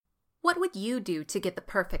What would you do to get the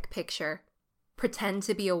perfect picture? Pretend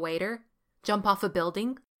to be a waiter? Jump off a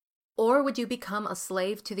building? Or would you become a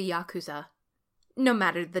slave to the Yakuza? No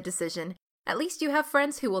matter the decision, at least you have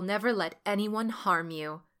friends who will never let anyone harm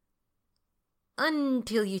you.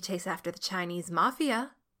 Until you chase after the Chinese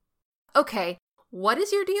mafia. Okay, what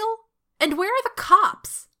is your deal? And where are the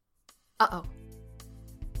cops? Uh-oh.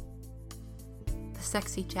 The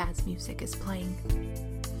sexy jazz music is playing.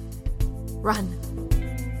 Run!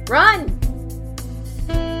 Run!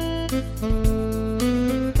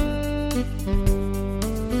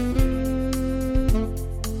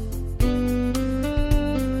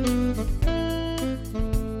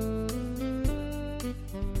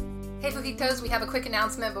 We have a quick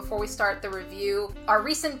announcement before we start the review. Our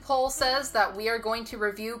recent poll says that we are going to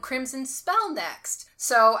review Crimson Spell next.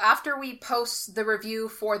 So after we post the review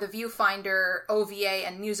for the Viewfinder OVA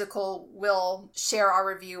and musical, we'll share our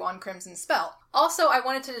review on Crimson Spell. Also, I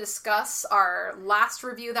wanted to discuss our last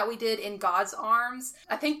review that we did in God's Arms.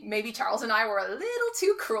 I think maybe Charles and I were a little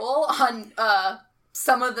too cruel on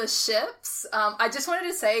some of the ships. I just wanted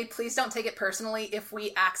to say, please don't take it personally if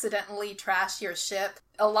we accidentally trash your ship.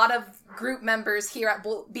 A lot of group members here at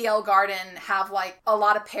BL Garden have, like, a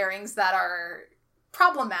lot of pairings that are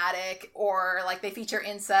problematic, or, like, they feature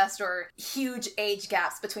incest or huge age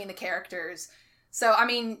gaps between the characters. So, I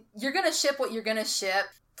mean, you're gonna ship what you're gonna ship.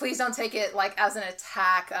 Please don't take it, like, as an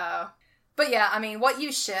attack. But yeah, I mean, what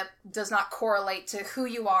you ship does not correlate to who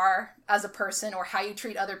you are as a person or how you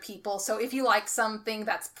treat other people. So if you like something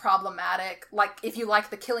that's problematic, like if you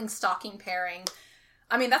like the killing stalking pairing,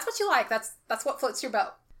 I mean, that's what you like. That's what floats your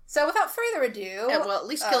boat. So without further ado... Yeah, well, at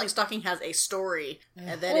least Killing Stalking has a story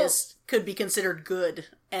that could be considered good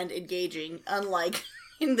and engaging, unlike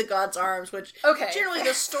in The God's Arms, which generally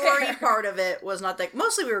the story part of it was not that...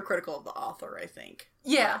 Mostly we were critical of the author, I think.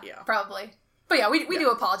 Yeah, probably. But yeah, we do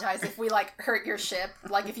apologize if we, like, hurt your ship,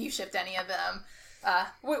 like if you shipped any of them.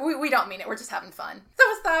 We don't mean it, we're just having fun. So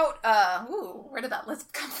without, where did that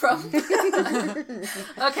list come from?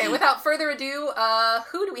 Okay, without further ado,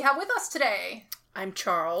 who do we have with us today? I'm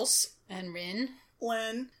Charles. And Rin.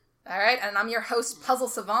 Lynn. Alright, and I'm your host, Puzzle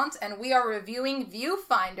Savant, and we are reviewing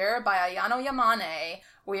Viewfinder by Ayano Yamane.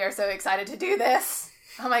 We are so excited to do this.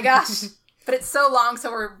 Oh my gosh. But it's so long,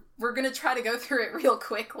 so we're going to try to go through it real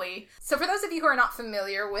quickly. So for those of you who are not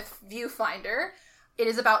familiar with Viewfinder, it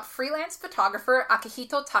is about freelance photographer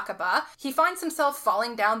Akihito Takaba. He finds himself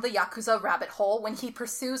falling down the Yakuza rabbit hole when he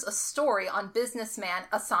pursues a story on businessman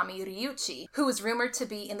Asami Ryuichi, who is rumored to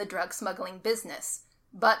be in the drug smuggling business.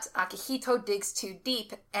 But Akihito digs too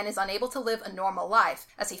deep and is unable to live a normal life,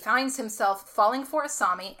 as he finds himself falling for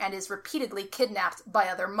Asami and is repeatedly kidnapped by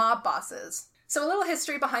other mob bosses. So a little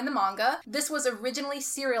history behind the manga. This was originally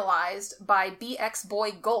serialized by BX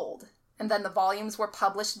Boy Gold, and then the volumes were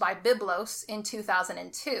published by Biblos in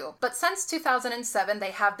 2002. But since 2007,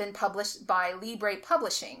 they have been published by Libre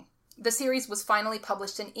Publishing. The series was finally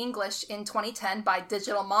published in English in 2010 by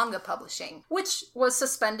Digital Manga Publishing, which was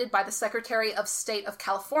suspended by the Secretary of State of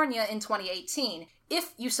California in 2018.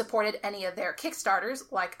 If you supported any of their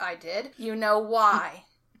Kickstarters, like I did, you know why.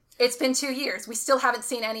 It's been 2 years. We still haven't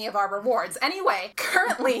seen any of our rewards. Anyway,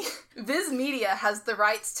 currently, Viz Media has the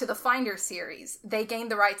rights to the Finder series. They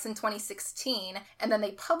gained the rights in 2016, and then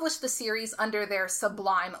they published the series under their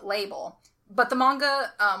Sublime label. But the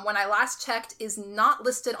manga, when I last checked, is not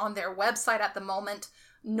listed on their website at the moment,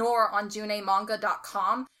 nor on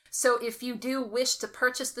junemanga.com. So if you do wish to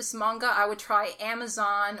purchase this manga, I would try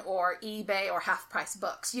Amazon or eBay or Half Price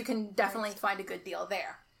Books. You can definitely find a good deal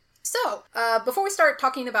there. So, before we start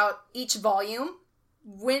talking about each volume,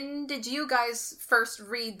 when did you guys first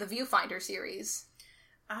read the Viewfinder series?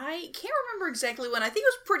 I can't remember exactly when. I think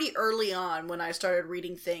it was pretty early on when I started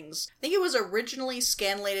reading things. I think it was originally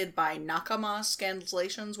scanlated by Nakama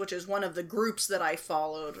Scanlations, which is one of the groups that I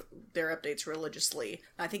followed their updates religiously.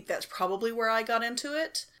 I think that's probably where I got into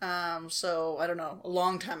it. So, I don't know, a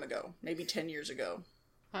long time ago, maybe 10 years ago.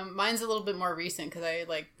 Mine's a little bit more recent because I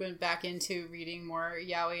went back into reading more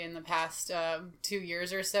yaoi in the past 2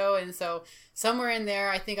 years or so, and so somewhere in there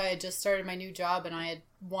I think I had just started my new job and I had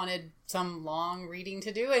wanted some long reading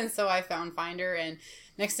to do, and so I found Finder, and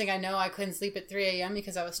next thing I know I couldn't sleep at 3 a.m.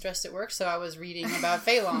 because I was stressed at work, so I was reading about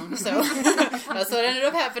Fei Long, so that's what ended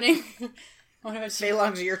up happening. Fei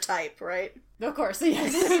Long's your type, right? Of course,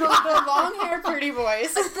 yes. The long-haired pretty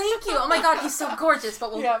boys. Thank you. Oh my god, he's so gorgeous,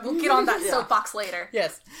 but we'll get on that soapbox later.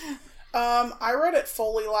 Yes. I read it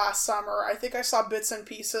fully last summer. I think I saw bits and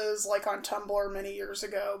pieces, like, on Tumblr many years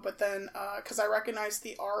ago, but then, because I recognized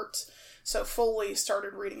the art, so fully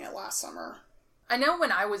started reading it last summer. I know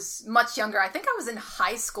when I was much younger, I think I was in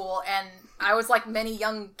high school, and I was like many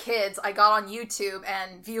young kids, I got on YouTube,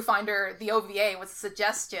 and Viewfinder, the OVA, was a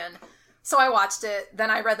suggestion. So I watched it,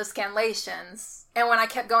 then I read the scanlations, and when I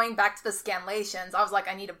kept going back to the scanlations, I was like,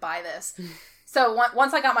 I need to buy this. So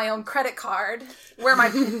once I got my own credit card, where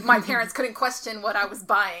my parents couldn't question what I was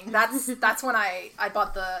buying, that's when I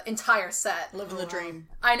bought the entire set. Living the dream.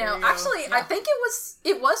 I know. Actually, yeah. I think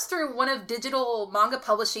it was through one of Digital Manga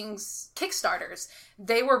Publishing's Kickstarters.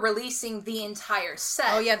 They were releasing the entire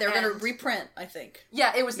set. Oh yeah, they were going to reprint, I think.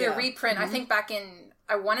 Yeah, it was their reprint. I think back in,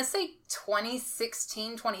 I want to say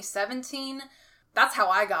 2016, 2017. That's how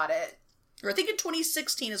I got it. Or I think in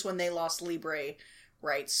 2016 is when they lost Libre.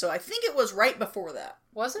 Right, so I think it was right before that.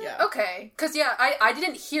 Was it? Yeah. Okay, because I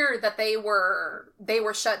didn't hear that they were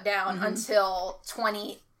shut down until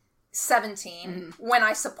 2017 when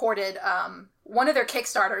I supported one of their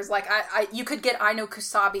Kickstarters. Like you could get I No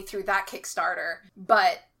Kusabi through that Kickstarter,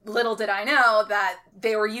 but little did I know that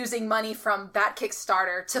they were using money from that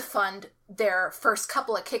Kickstarter to fund their first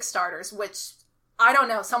couple of Kickstarters, which I don't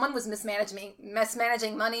know. Someone was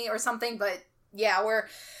mismanaging money or something, but yeah, we're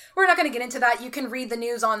not going to get into that. You can read the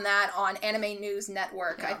news on that on Anime News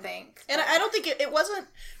Network, I think. And I don't think it wasn't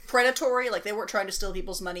predatory. Like, they weren't trying to steal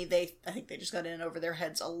people's money. I think they just got in over their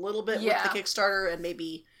heads a little bit with the Kickstarter, and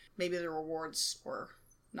maybe the rewards were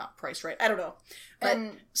not priced right. I don't know. But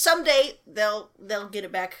someday they'll get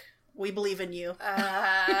it back. We believe in you.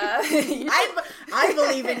 I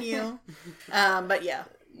believe in you. But yeah.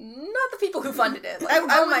 Not the people who funded it. Like,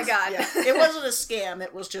 oh my god. Yeah. It wasn't a scam.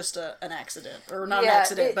 It was just an accident. Or not an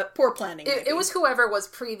accident, but poor planning. It was whoever was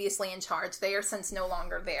previously in charge. They are since no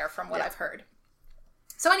longer there, from what I've heard.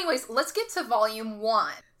 So anyways, let's get to Volume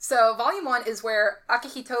 1. So Volume 1 is where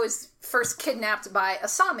Akihito is first kidnapped by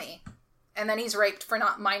Asami. And then he's raped for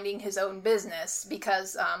not minding his own business.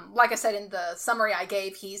 Because, like I said in the summary I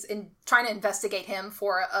gave, he's trying to investigate him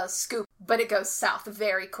for a scoop. But it goes south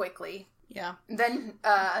very quickly. Yeah. Then,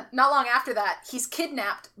 not long after that, he's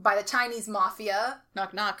kidnapped by the Chinese mafia.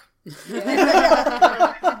 Knock, knock.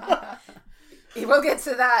 He will get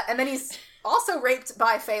to that. And then he's also raped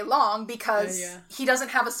by Fei Long because he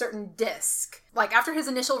doesn't have a certain disc. Like, after his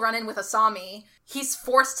initial run-in with Asami, he's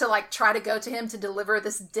forced to, like, try to go to him to deliver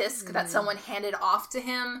this disc that someone handed off to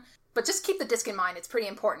him. But just keep the disc in mind. It's pretty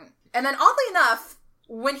important. And then, oddly enough,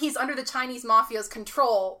 when he's under the Chinese mafia's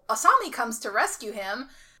control, Asami comes to rescue him.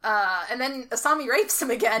 And then Asami rapes him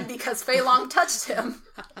again because Fei Long touched him.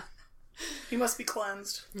 He must be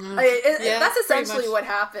cleansed. That's essentially what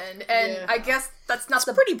happened. And I guess that's not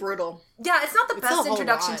pretty brutal. Yeah, it's not the best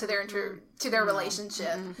introduction to their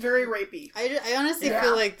relationship. Very rapey. I honestly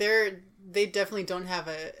feel like they definitely don't have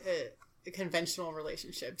a conventional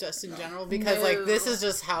relationship just in general, because like this is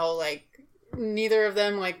just how, like, neither of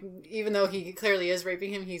them, like, even though he clearly is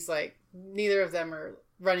raping him, he's like, neither of them are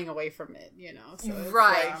running away from it, you know. So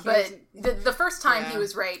right, like, but the first time he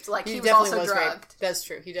was raped, like, he was also drugged. Raped. That's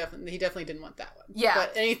true. He definitely didn't want that one. Yeah.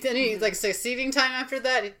 But any like succeeding time after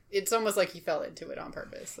that, it's almost like he fell into it on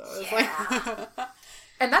purpose. So it's like,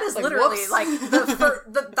 and that is like, literally whoops. Like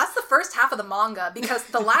that's the first half of the manga, because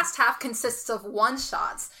the last half consists of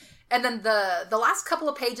one-shots, and then the last couple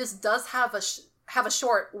of pages does have a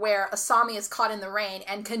short where Asami is caught in the rain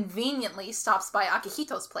and conveniently stops by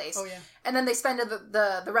Akihito's place. Oh, yeah. And then they spend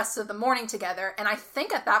the rest of the morning together, and I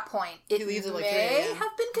think at that point it may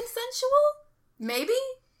have been consensual? Maybe?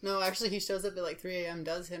 No, actually he shows up at like 3 a.m.,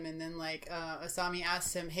 does him, and then like Asami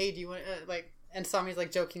asks him, hey, do you want, like, and Asami's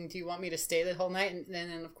like joking, do you want me to stay the whole night? And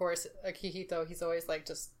then of course Akihito, he's always like,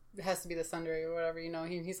 just, it has to be the Sunday or whatever, you know.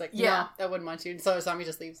 He's like, no, I wouldn't want you. And so Asami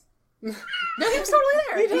just leaves. No, he was totally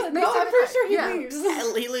there. He did. No, I'm pretty sure he leaves.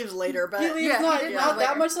 He leaves later, but he leaves not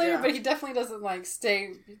that much later, but he definitely doesn't like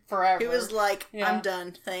stay forever. He was like, I'm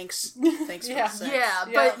done. Thanks for the sex.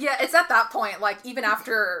 But it's at that point, like, even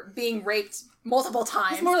after being raped multiple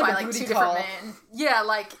times by like 2 different men. Yeah,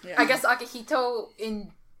 like, I guess Akihito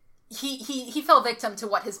he fell victim to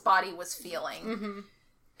what his body was feeling.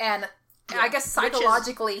 And I guess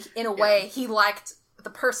psychologically, in a way, he liked the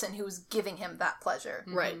person who was giving him that pleasure.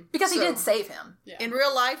 Right. Because he did save him. Yeah. In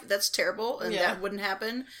real life, that's terrible, and that wouldn't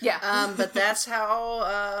happen. Yeah. But that's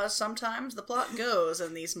how sometimes the plot goes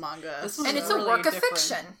in these manga. And it's a work of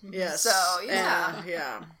fiction. Yes. So,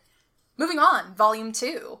 yeah. Moving on, Volume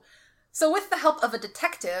 2. So with the help of a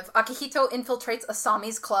detective, Akihito infiltrates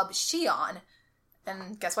Asami's club, Shion.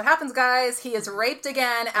 And guess what happens, guys? He is raped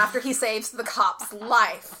again after he saves the cop's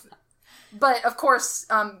life. But, of course,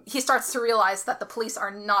 he starts to realize that the police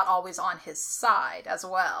are not always on his side as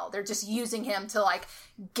well. They're just using him to, like,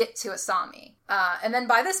 get to Asami. And then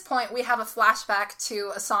by this point, we have a flashback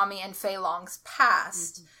to Asami and Fei Long's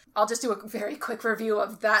past. I'll just do a very quick review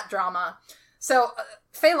of that drama. So,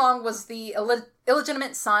 Fei Long was the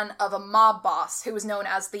illegitimate son of a mob boss who was known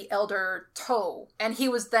as the Elder To. And he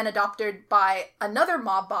was then adopted by another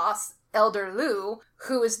mob boss, Elder Lu,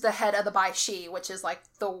 who is the head of the Bai Shi, which is like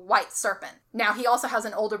the white serpent. Now, he also has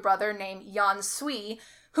an older brother named Yan Sui,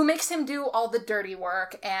 who makes him do all the dirty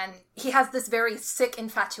work, and he has this very sick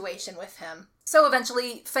infatuation with him. So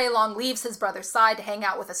eventually, Fei Long leaves his brother's side to hang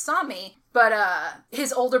out with Asami, but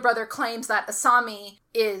his older brother claims that Asami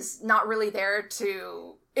is not really there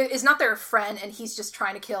is not their friend, and he's just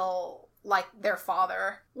trying to kill, like, their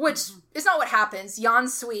father, which is not what happens. Yan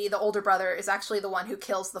Sui, the older brother, is actually the one who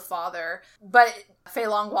kills the father, but Fei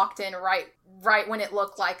Long walked in right when it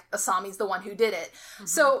looked like Asami's the one who did it.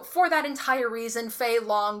 So for that entire reason, Fei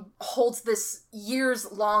Long holds this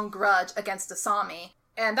years-long grudge against Asami.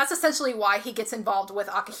 And that's essentially why he gets involved with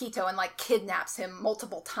Akihito and, like, kidnaps him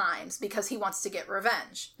multiple times, because he wants to get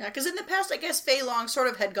revenge. Yeah, because in the past, I guess Fei Long sort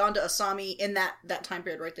of had gone to Asami in that time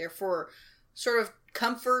period right there for sort of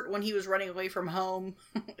comfort when he was running away from home.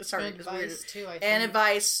 Sorry, and advice, too, I think. And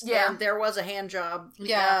advice. Yeah. And there was a hand job.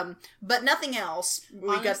 Yeah. But nothing else. We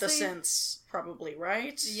got the Honestly, sense, probably,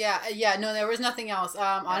 right? Yeah, no, there was nothing else.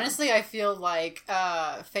 Honestly, I feel like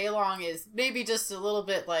Fei Long is maybe just a little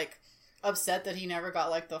bit, like, upset that he never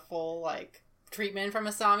got, like, the full, like, treatment from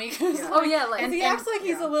Asami. Oh, yeah, like... And he acts like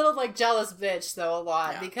he's a little, like, jealous bitch, though, a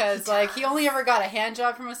lot. Yeah. Because, like, he only ever got a hand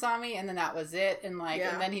job from Asami, and then that was it. And, like,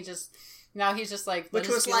 and then he just... Now he's just like... Which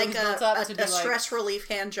was like a stress relief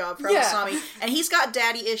hand job from Asami. And he's got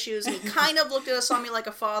daddy issues, and he kind of looked at Asami like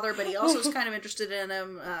a father, but he also was kind of interested in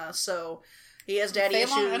him, so... He has daddy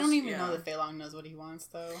issues. I don't even know that Fei Long knows what he wants,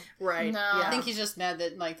 though. Right. No. Yeah. I think he's just mad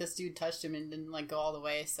that, like, this dude touched him and didn't, like, go all the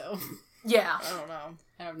way, so... Yeah. I don't know.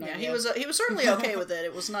 I have no idea. He was certainly okay with it.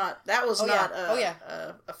 It was not... That was not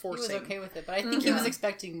a forcing. He was okay with it, but I think he was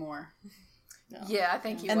expecting more. No. Yeah, I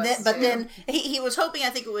think he and was. Then he was hoping, I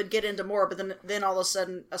think, it would get into more, but then all of a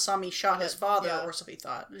sudden Asami shot his father, or so he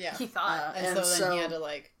thought. Yeah. He thought. And so then he had to,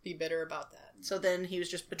 like, be bitter about that. So then he was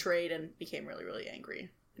just betrayed and became really, really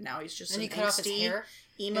angry. Now he's just and an he cut off his hair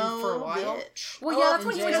emo for a while. Bitch. Well, yeah, that's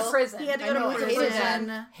when he went to prison. He had to go to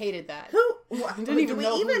prison. Hated that. Do we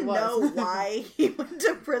even know why he went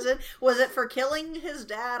to prison? Was it for killing his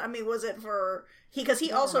dad? I mean, was it for... Because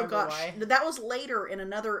he also got... That was later in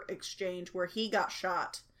another exchange where he got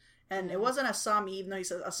shot. And it wasn't Asami, even though he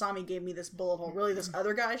says, Asami gave me this bullet hole. Really, this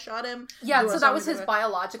other guy shot him? Yeah, so that was his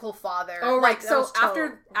biological father. Oh, right. Like, so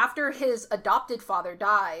after his adopted father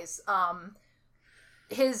dies...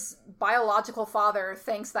 his biological father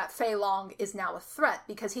thinks that Fei Long is now a threat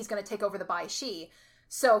because he's going to take over the Bai Shi.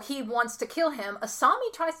 So he wants to kill him.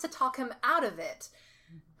 Asami tries to talk him out of it.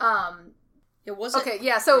 It wasn't... Okay,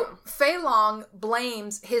 yeah, so Fei Long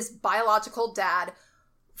blames his biological dad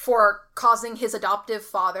for causing his adoptive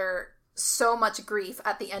father so much grief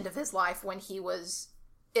at the end of his life when he was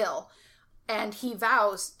ill. And he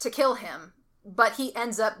vows to kill him. But he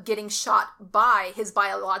ends up getting shot by his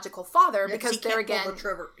biological father because there again...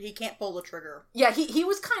 He can't pull the trigger. Yeah, he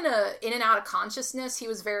was kind of in and out of consciousness. He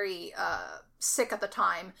was very sick at the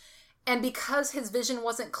time. And because his vision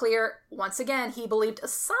wasn't clear, once again, he believed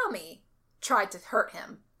Asami tried to hurt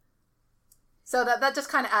him. So that just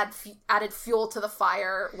kind of added fuel to the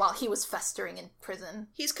fire while he was festering in prison.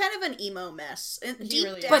 He's kind of an emo mess.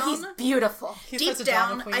 But he's beautiful. Deep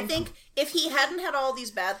down, I think if he hadn't had all these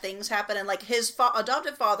bad things happen, and like his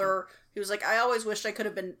adoptive father, he was like, I always wished should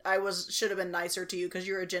have been nicer to you because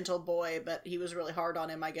you're a gentle boy, but he was really hard on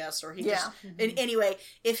him, I guess, or he just... Anyway,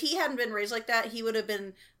 if he hadn't been raised like that, he would have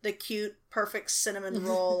been the cute, perfect cinnamon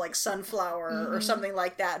roll, like sunflower or something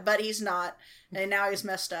like that, but he's not, and now he's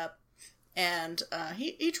messed up. And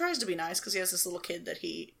he tries to be nice because he has this little kid that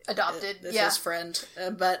he adopted. That's his friend,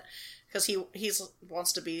 but because he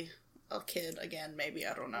wants to be a kid again. Maybe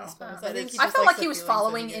I don't know. I felt like he was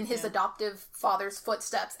following in his adoptive father's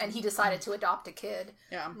footsteps, and he decided to adopt a kid.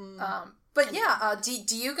 Yeah. But yeah,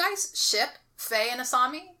 do you guys ship Faye and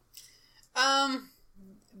Asami? I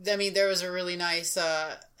mean, there was a really nice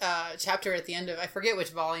chapter at the end of, I forget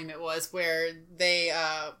which volume it was, where they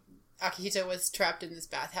Akihito was trapped in this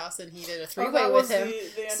bathhouse and he did a three-way with him.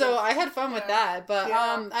 So I had fun with that. But,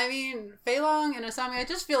 I mean, Fei Long and Asami, I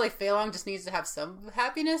just feel like Fei Long just needs to have some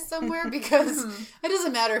happiness somewhere because it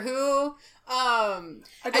doesn't matter who.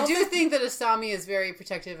 I do think that Asami is very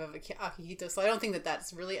protective of Akihito, so I don't think that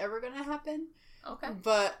that's really ever going to happen. Okay.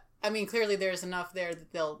 But I mean, clearly there's enough there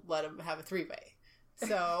that they'll let him have a 3-way.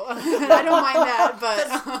 So I don't mind that, but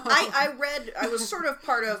I was sort of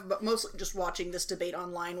part of, but mostly just watching this debate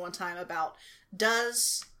online one time about,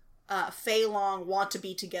 does Fei Long want to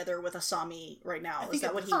be together with Asami right now? Is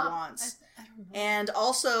that what he wants? I don't know. And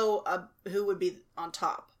also, who would be on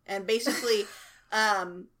top? And basically,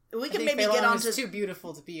 we can maybe get on to too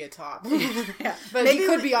beautiful to be a top. yeah. But maybe he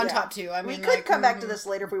could be on top too. I mean, we could come back to this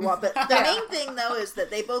later if we want. But the main thing though is that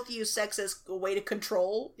they both use sex as a way to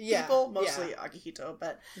control people, mostly Akihito.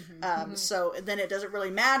 But so then it doesn't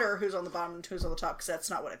really matter who's on the bottom and who's on the top because that's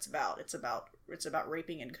not what it's about. It's about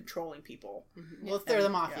raping and controlling people. Well, if they're the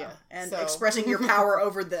mafia and expressing your power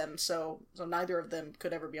over them. So neither of them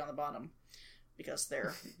could ever be on the bottom. Because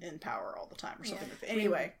they're in power all the time or something. Yeah.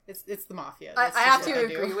 Anyway. It's the mafia. I have to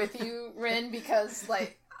agree with you, Rin, because,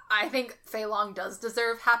 like, I think Fei Long does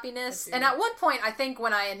deserve happiness. And at one point, I think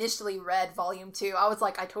when I initially read Volume 2, I was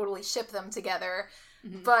like, I totally ship them together.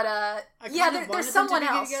 Mm-hmm. But, there's someone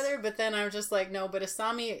else. Together, but then I was just like, no, but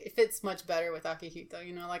Asami fits much better with Akihito,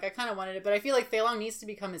 you know? Like, I kind of wanted it, but I feel like Fei Long needs to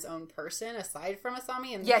become his own person aside from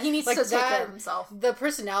Asami. And he needs to take care of himself. The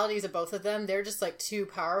personalities of both of them, they're just, like, too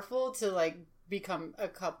powerful to, like, become a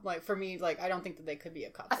couple. Like, for me, like, I don't think that they could be a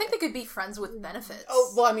couple. I think they could be friends with benefits.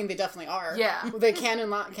 Oh, well, I mean, they definitely are. Yeah. They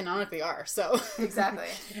canonically are, so. Exactly.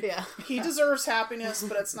 Yeah. He deserves happiness,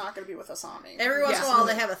 but it's not going to be with Asami. Every once in a while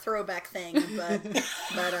they have a throwback thing, but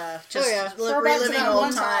just reliving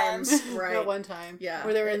old times. Right. That one time. Yeah.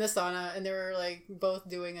 Where they were in the sauna, and they were, like, both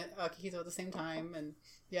doing Akihito at the same time, and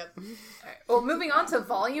yep. All right. Well, moving on to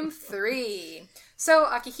Volume 3. So,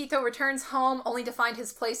 Akihito returns home only to find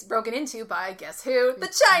his place broken into by, guess who?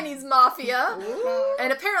 The Chinese Mafia! Ooh.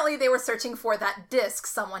 And apparently they were searching for that disc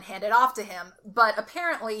someone handed off to him. But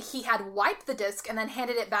apparently he had wiped the disc and then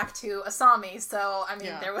handed it back to Asami. So, I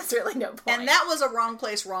mean, there was really no point. And that was a wrong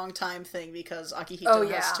place, wrong time thing because Akihito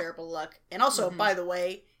has terrible luck. And also, by the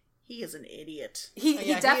way, he is an idiot. He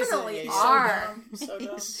definitely are. So dumb.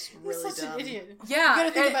 He's really such dumb. an idiot. Yeah. You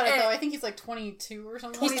gotta think about it, though. I think he's like 22 or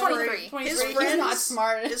something. He's 23. His friends, he's not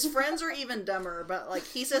smart. His friends are even dumber, but, like,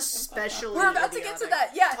 he's especially We're about to get to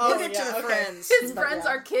that. Yeah. We'll get to the friends. His friends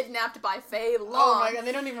are kidnapped by Fei Long. Oh my god,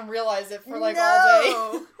 they don't even realize it for, like,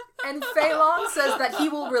 all day. And Fei Long says that he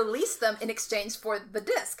will release them in exchange for the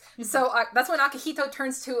disc. So that's when Akihito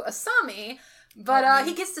turns to Asami. But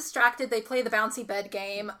he gets distracted. They play the bouncy bed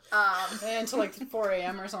game. Until like 4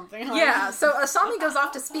 a.m. or something. Huh? Yeah, so Asami goes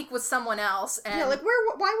off to speak with someone else. And yeah, like,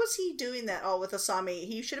 why was he doing that all with Asami?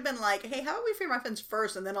 He should have been like, hey, how about we free my friends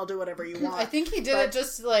first, and then I'll do whatever you want. I think he did it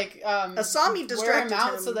just to, like, Asami distracted wear him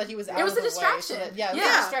out him. so that he was out It was of a the distraction.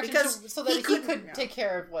 Way, so that he could take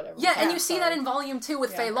care of whatever. Yeah, and you see that in Volume 2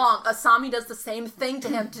 with Fei Long. Asami does the same thing to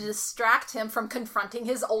him to distract him from confronting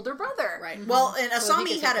his older brother. Right. Well, and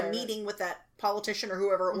Asami had a meeting with that politician or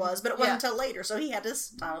whoever it was, but it wasn't until later, so he had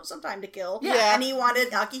some time to kill. Yeah. And he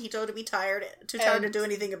wanted Akihito to be too tired to do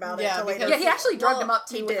anything about it until later. Yeah, he actually drugged him up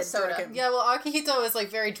too with a soda. Yeah, well, Akihito is, like,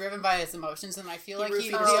 very driven by his emotions, and I feel like I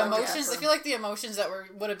feel like the emotions that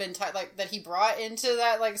would have been like that he brought into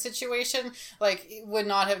that, like, situation, like, would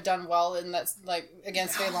not have done well in that, like,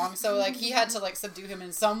 against Fei Long. So, like, he had to, like, subdue him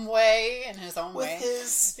in some way, in his own way. With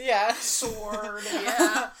his sword.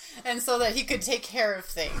 Yeah. And so that he could take care of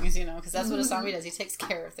things, you know, because that's what Asami does. He takes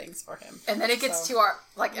care of things for him. And then it gets to our,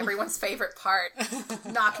 like, everyone's favorite part.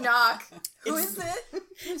 Knock, knock. Who is it?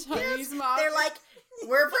 Chinese mom. They're like,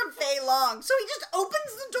 we're from Fei Long. So he just opens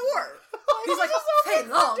the door. He's like,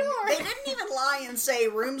 Fei Long. They didn't even lie and say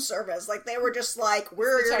room service. Like, they were just like,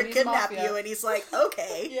 we're here to kidnap you. And he's like,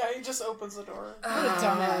 okay. Yeah, he just opens the door. What a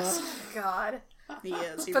dumbass. God. He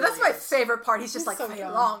is. But that's my favorite part. He's just like, Fei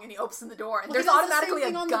Long, and he opens the door, and there's automatically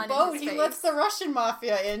a gun on the boat. in his face. He lets the Russian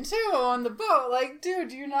mafia in, too, on the boat. Like, dude,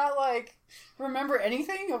 do you not, like, remember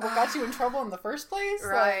anything of what got you in trouble in the first place?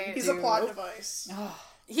 Right. Like, he's a plot device.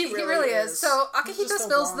 He really is. So Akihito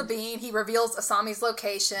spills the bean. He reveals Asami's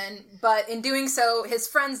location, but in doing so, his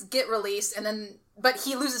friends get released, but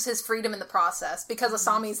he loses his freedom in the process because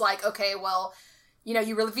Asami's like, okay, well, you know,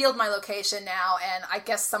 you revealed my location now, and I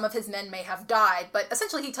guess some of his men may have died, but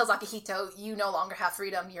essentially he tells Akihito, you no longer have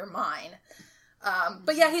freedom, you're mine.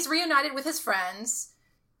 But yeah, he's reunited with his friends.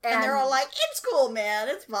 And they're all like, it's cool, man,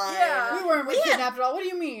 it's fine. Yeah. We weren't kidnapped at all. What do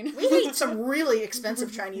you mean? We ate some really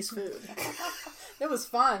expensive Chinese food. It was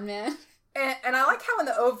fun, man. And I like how in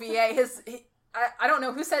the OVA, I don't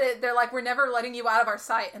know who said it, they're like, we're never letting you out of our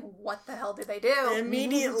sight. And what the hell did they do?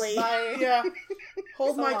 Immediately. Yeah.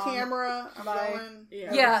 Hold my camera. I'm going.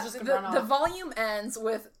 Yeah, the volume ends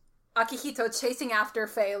with Akihito chasing after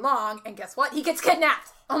Fei Long, and guess what? He gets kidnapped!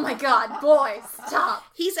 Oh my god, boy, stop.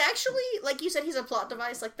 He's actually, like you said, he's a plot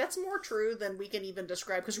device. Like, that's more true than we can even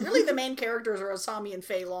describe. Because really, the main characters are Asami and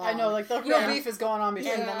Fei Long. I know, like, the real beef is going on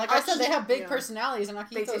between them. Like I said, they have big Yeah. personalities, and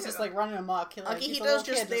Akihito's just, like, running amok. Like, Akihito's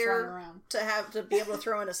just there around. to be able to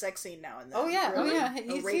throw in a sex scene now and then. Oh, yeah.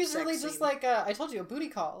 Really, He's really just like, I told you, a booty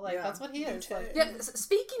call. Like, that's what he is. Like, Yeah,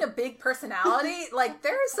 speaking of big personality, like,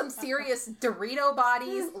 there is some serious Dorito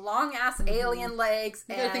bodies, long-ass alien legs,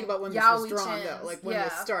 you and gotta think about when yaoi this was drawn, chins. though. Like, when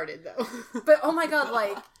this started, though. But, oh my god,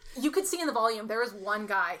 like, you could see in the volume, there was one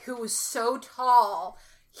guy who was so tall,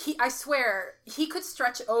 I swear, he could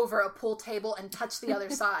stretch over a pool table and touch the other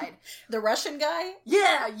side. The Russian guy?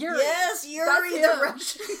 Yeah, Yuri. Yes, Yuri, That's the him.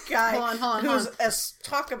 Russian guy. Hold on. Who's,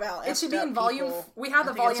 talk about It should be effed in up volume. people. We have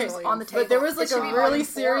the I think it's volumes volume on the table. But there was, It like, should a be really volume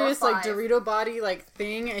 4 or serious, like, 5. Dorito body, like,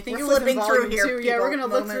 thing. I think We're it was in flipping volume through here, 2. Yeah, we're people.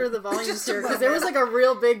 gonna look Moment. through the volumes Just a here. Because there was, moment. like, a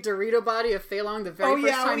real big Dorito body of Fei Long the very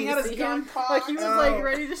first time when he had you his see gun him. cocked. Like, he was, like,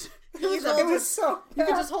 ready to... He's It was so You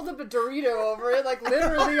could just hold up a Dorito over it, like,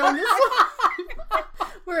 literally on this one.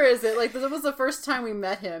 Where is it? Like, that was the first time we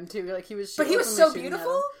met him, too. Like, he was But he was openly so shooting at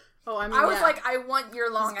beautiful. him. Oh, I mean, I was yeah. like, I want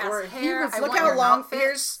your long ass gorgeous. hair. He was- I Look want how your long. outfit.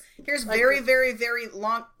 Here's Like very, the- very, very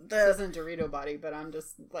long. This The isn't Dorito body, but I'm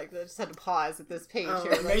just, like, I just had to pause at this page Oh,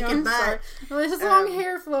 here. Like, naked I'm butt. sorry. Well, there's his long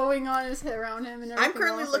hair flowing on his head around him and everything I'm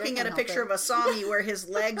currently else. Like, I looking at a can't picture of help Asami where his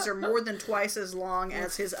legs are more than twice as long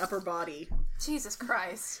as his upper body. Jesus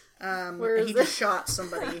Christ. Where is He it? just shot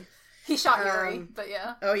somebody. He shot Yuri, but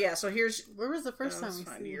yeah. Oh yeah, so here's it. Where was the first time let's we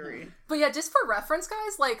find seen Yuri. him? But yeah, just for reference,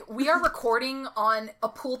 guys, like, we are recording on a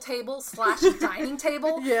pool table / dining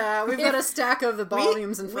table. Yeah, we've got a stack of the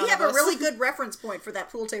volumes in front We have of a us. really good reference point for that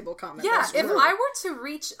pool table comment. Yeah, That's if true. I were to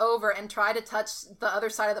reach over and try to touch the other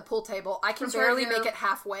side of the pool table, I can It's right barely here. make it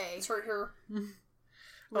halfway. It's right here.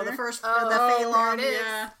 Oh, the first, Oh, the Fei there Long, it is.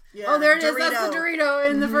 yeah. Oh, there it is. That's the Dorito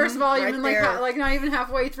in the first volume, Right and there. like not even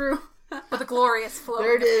halfway through. With a glorious flow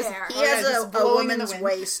There it of is. hair. He Oh, yeah, has just a blowing in the woman's wind.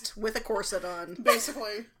 waist with a corset on.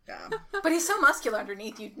 Basically. Yeah. But he's so muscular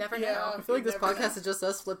underneath, you'd never Yeah. know. I feel like this You never podcast is just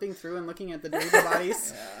us flipping through and looking at the Dorito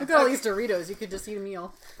bodies. Look at all these Doritos. You could just eat a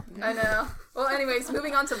meal. I know. Well, anyways,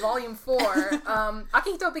 moving on to volume 4,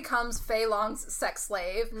 Akihito becomes Fei Long's sex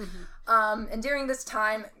slave. And during this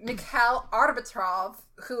time, Mikhail Arbitrov,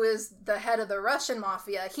 who is the head of the Russian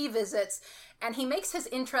mafia, he visits, and he makes his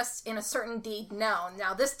interest in a certain deed known.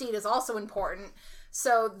 Now, this deed is also important.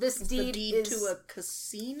 So this The deed deed is to a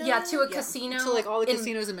casino? yeah, to a casino. So like all the in-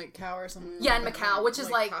 casinos in Macau or something. Yeah, in Macau, which is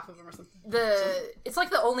like half of them or something. it's like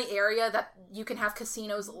the only area that you can have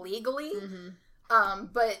casinos legally.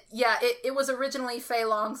 But yeah, it was originally Fei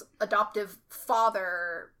Long's adoptive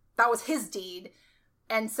father. That was his deed,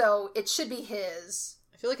 and so it should be his.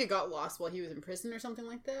 I feel like it got lost while he was in prison or something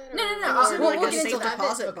like that. No. It was in We'll like get a into safe that.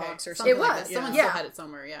 deposit Okay. box or Something something. It like was. that. Someone Yeah. still had it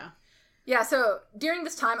somewhere, yeah. Yeah, so during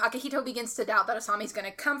this time, Akihito begins to doubt that Asami's going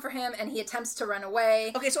to come for him, and he attempts to run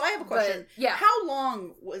away. Okay, so I have a question. yeah. How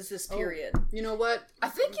long was this period? You know what? I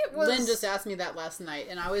think it was. Lynn just asked me that last night,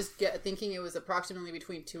 and I was thinking it was approximately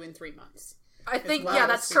between 2 and 3 months. I think what I yeah, was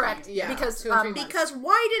that's thinking. correct. Yeah, because 2 and 3 months. Because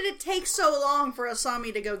why did it take so long for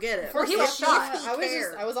Asami to go get it? Well, he was shot.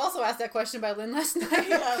 I was also asked that question by Lynn last night.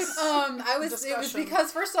 Yes. It was Discussion.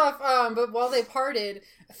 because first off, but while they parted,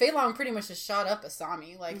 Fei Long pretty much just shot up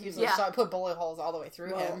Asami. Like he was Yeah. shot, put bullet holes all the way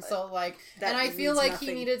through Well, him. So like, that and I feel means like nothing.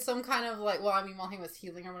 he needed some kind of like, well, I mean, while he was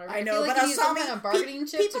healing or whatever. I know, feel like but he needed some Asami, kind of bargaining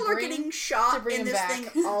chip people to are bring, getting to shot bring in him this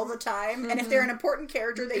back. thing all the time, and if they're an important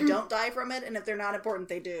character, they don't die from it, and if they're not important,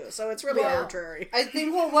 they do. So it's really Well, arbitrary. I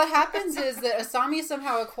think what happens is that Asami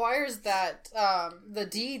somehow acquires that the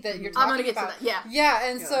deed that you're talking I'm gonna get about. to that. Yeah. Yeah,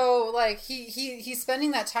 and so like he's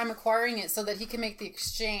spending that time acquiring it so that he can make the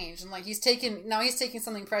exchange, and like he's taking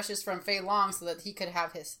something precious from Fei Long so that he could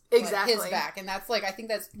have his Exactly. his back, and that's like I think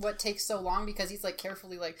that's what takes so long because he's like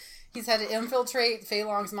carefully like he's had to infiltrate Fei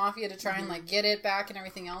Long's mafia to try and like get it back and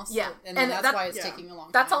everything else. Yeah. and And that's that- why it's yeah. taking a long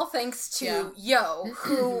time. That's all thanks to Yeah. Yo,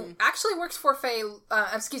 who actually works for he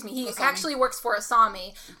Asami. actually works for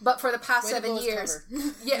Asami, but for the past Way to 7 blow his years,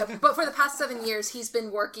 cover. yeah, but for the past 7 years, he's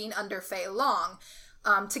been working under Fei Long,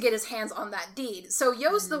 to get his hands on that deed. So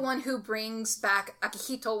Yo's the one who brings back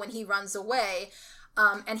Akihito when he runs away,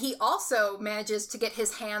 and he also manages to get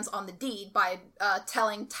his hands on the deed by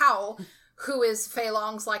telling Tao, who is Fei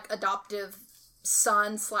Long's like adoptive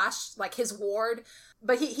son / like his ward.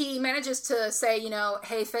 But he manages to say, you know,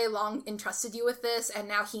 hey, Fei Long entrusted you with this, and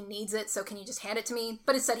now he needs it, so can you just hand it to me?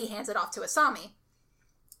 But instead he hands it off to Asami.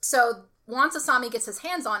 So once Asami gets his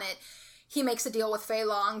hands on it, he makes a deal with Fei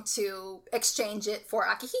Long to exchange it for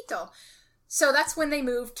Akihito. So that's when they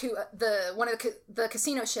move to one of the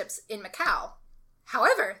casino ships in Macau.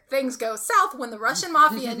 However, things go south when the Russian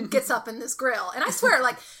mafia gets up in this grill. And I swear,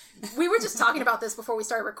 like, we were just talking about this before we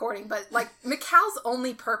started recording, but, like, Mikhail's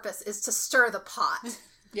only purpose is to stir the pot.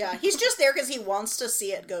 Yeah, he's just there because he wants to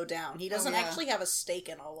see it go down. He doesn't actually have a stake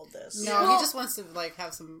in all of this. No, he just wants to, like,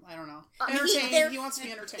 have some, I don't know. He wants to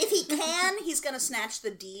be entertained. If he can, he's going to snatch the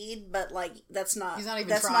deed, but, like, that's not... He's not even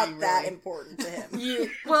that's trying, not that really. important to him.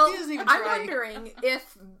 Well, He doesn't even I'm try. wondering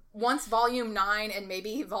if once Volume 9 and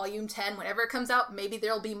maybe Volume 10, whenever it comes out, maybe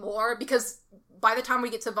there'll be more, because by the time we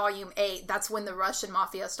get to Volume 8, that's when the Russian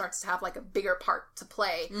mafia starts to have, like, a bigger part to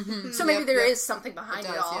play. Mm-hmm. So maybe there is something behind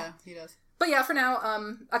it all. Yeah, he does. But yeah, for now,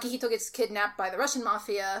 Akihito gets kidnapped by the Russian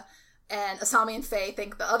mafia, and Asami and Faye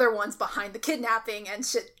think the other one's behind the kidnapping, and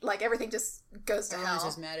shit, like, everything just goes to Everyone's hell.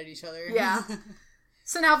 just mad at each other. Yeah.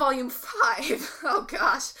 So now Volume 5, oh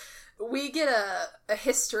gosh, we get a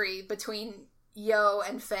history between Yo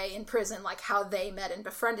and Faye in prison, like how they met and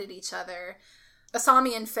befriended each other.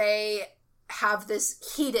 Asami and Faye have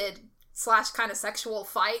this heated / kind of sexual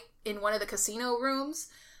fight in one of the casino rooms.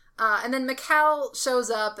 And then Mikhail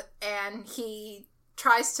shows up and he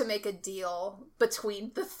tries to make a deal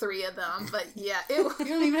between the three of them. But yeah, You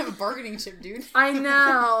don't even have a bargaining chip, dude. I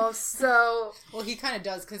know. So Well, he kind of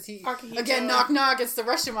does, because he... Akihito. Again, knock knock, it's the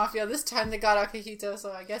Russian mafia. This time they got Akihito,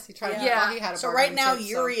 so I guess he tried to... Yeah. Well, he had a So right bargaining now, chip,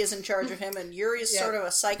 Yuri is in charge of him, and Yuri is sort of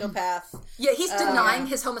a psychopath. yeah, he's denying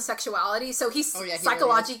his homosexuality. So he's Oh, yeah, he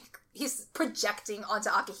psychologically he's projecting onto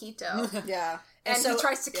Akihito. Yeah. And so, he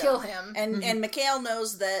tries to kill him. And Mikhail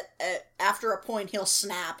knows that after a point he'll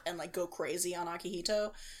snap and like go crazy on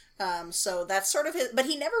Akihito. So that's sort of his, but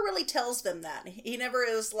he never really tells them that. He never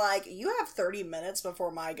is like, you have 30 minutes before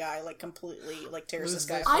my guy like completely like tears this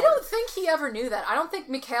guy apart. I don't think he ever knew that. I don't think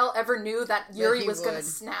Mikhail ever knew that Yuri he was going to would.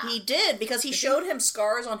 snap. He did, because he showed him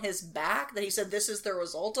scars on his back that he said this is the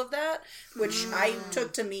result of that, which I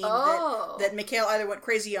took to mean that Mikhail either went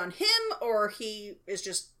crazy on him or he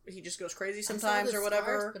just goes crazy sometimes or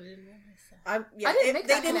whatever. I didn't make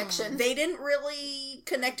that connection. They didn't really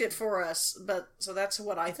connect it for us, but so that's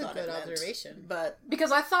what I thought. Good it meant. observation. But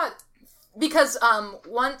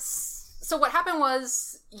so what happened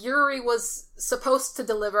was Yuri was supposed to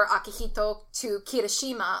deliver Akihito to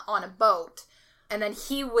Kirishima on a boat, and then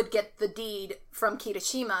he would get the deed from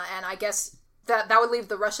Kirishima, and I guess that would leave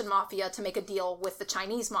the Russian mafia to make a deal with the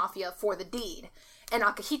Chinese mafia for the deed, and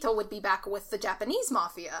Akihito would be back with the Japanese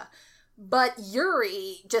mafia. But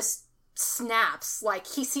Yuri just snaps, like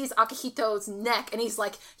he sees Akihito's neck and he's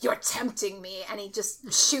like, "You're tempting me," and he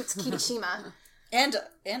just shoots Kirishima. and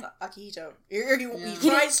Akihito, he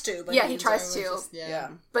tries to, but he tries to. Yeah.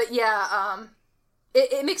 But yeah,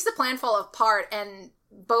 it makes the plan fall apart, and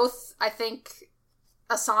both, I think,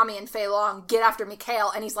 Asami and Fei Long get after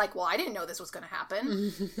Mikhail, and he's like, "Well, I didn't know this was going to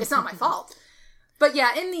happen. It's not my fault." But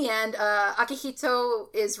yeah, in the end,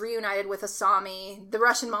 Akihito is reunited with Asami. The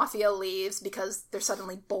Russian mafia leaves because they're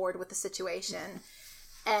suddenly bored with the situation.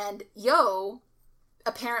 And Yo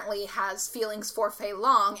apparently has feelings for Fei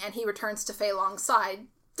Long, and he returns to Fei Long's side,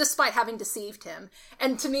 despite having deceived him.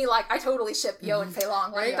 And to me, like, I totally ship Yo and Fei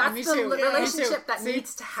Long. Like, that's me the too. relationship that See?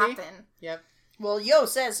 needs to happen. Yep. Well, Yo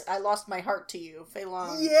says, "I lost my heart to you," Fei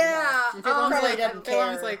Long. Yeah. Fei Long's probably like, doesn't Fei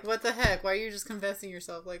Long's care. like, what the heck? Why are you just confessing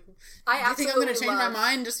yourself? Like, I do you think I'm going to absolutely change my love-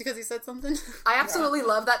 mind just because he said something? I absolutely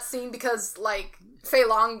love that scene because, like, Fei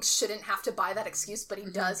Long shouldn't have to buy that excuse, but he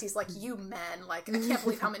does. He's like, "You men, like, I can't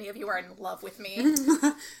believe how many of you are in love with me."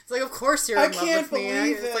 It's like, of course you're I in love can't with me.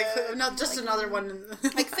 believe It's like, it. not just another one.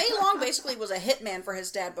 Like Fei Long basically was a hitman for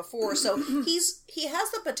his dad before, so he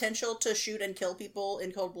has the potential to shoot and kill people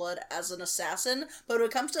in cold blood as an assassin. But when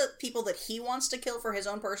it comes to people that he wants to kill for his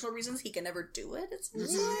own personal reasons, he can never do it. It's Yeah,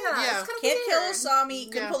 Yeah. it's kind of can't kill weird. Asami.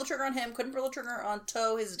 Couldn't Yeah. pull the trigger on him. Couldn't pull the trigger on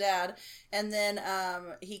To, his dad, and then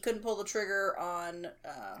he couldn't pull the trigger on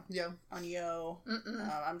Yo. Yo.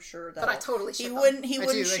 I'm sure that. But I totally He ship wouldn't. I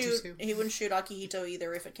do too. He wouldn't shoot Akihito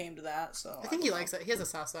either if it came to that. So I think he likes that. He has a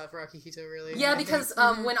soft spot for Akihito, really. Yeah, I because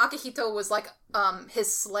think. when Akihito was like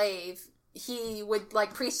his slave, he would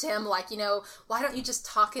like preach to him like, why don't you just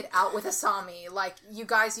talk it out with Asami? Like, you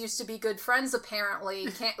guys used to be good friends apparently.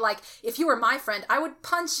 Can't, like, if you were my friend, I would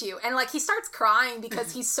punch you. And like he starts crying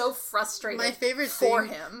because he's so frustrated My favorite for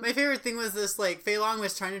thing, him. My favorite thing was this, like, Fei Long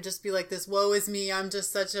was trying to just be like this, woe is me, I'm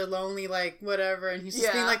just such a lonely, like, whatever, and he's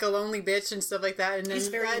just being like a lonely bitch and stuff like that, and then, He's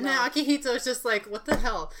very and emo. then Akihito's just like, what the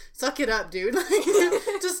hell? Suck it up, dude.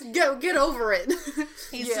 Like, just get over it.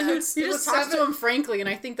 He's Yeah. He just talks to him frankly, and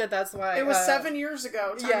I think that's why It was 7 years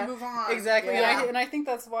ago. Time to move on. Exactly. Yeah. And I think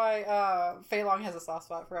that's why Fei Long has a soft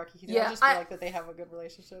spot for Akihito. Yeah, I just feel like that they have a good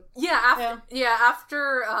relationship.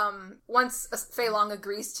 After once Fei Long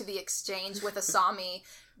agrees to the exchange with Asami,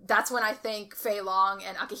 that's when I think Fei Long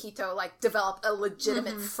and Akihito like develop a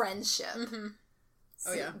legitimate friendship. Mm-hmm.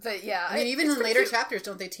 Oh yeah. But yeah, I mean, even in later chapters,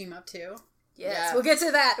 don't they team up too? Yes, we'll get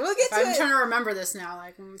to that. I'm trying to remember this now.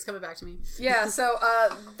 Like, it's coming back to me. Yeah, so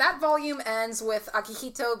that volume ends with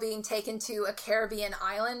Akihito being taken to a Caribbean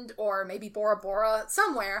island, or maybe Bora Bora,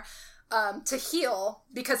 somewhere, to heal,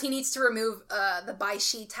 because he needs to remove the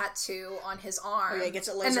Baishi tattoo on his arm. Oh, yeah, he gets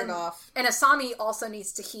it lasered off. And Asami also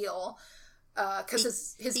needs to heal,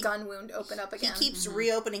 because his gun wound opened up again. He keeps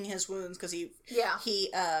reopening his wounds because he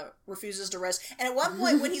refuses to rest. And at one Mm-hmm.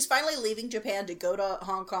 point, when he's finally leaving Japan to go to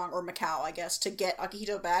Hong Kong or Macau, I guess, to get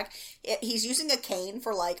Akihito back, he's using a cane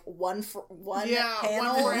for like one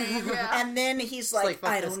panel, and then he's like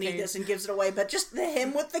I don't need this, and gives it away. But just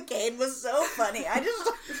him with the cane was so funny. I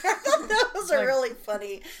thought that was a really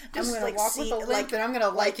funny. Just I'm gonna walk with a limp, and I'm gonna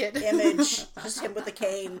like it. Image, just him with the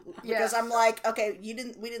cane, because I'm like, okay, we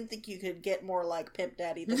didn't think you could get more like Pimp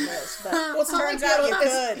Daddy than this, but Well, it's not turns like out you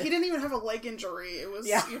could. he didn't even have a leg injury. It was,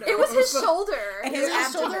 it was his shoulder. And His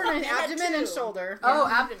his shoulder and abdomen. abdomen and shoulder. Oh,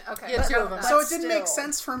 abdomen. Okay. Yeah, two of them. So it didn't still. make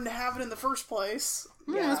sense for him to have it in the first place.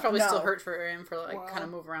 It was probably still hurt for him for kind of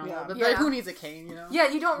move around a little bit. But who needs a cane, you know? Yeah,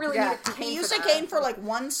 you don't really need a cane. He used for a that. cane for like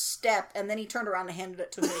one step, and then he turned around and handed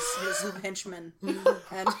it to his henchman.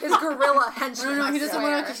 And His gorilla henchman. No, he I doesn't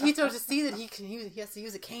swear. want Akihito to see that he has to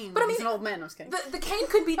use a cane. But I mean, he's an old man. I'm just kidding. The cane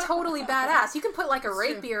could be totally badass. You can put like a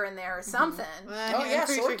rapier in there or something. I'm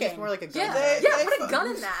pretty sure he's more like a gun. Yeah, put a gun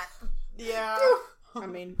in that. Yeah. I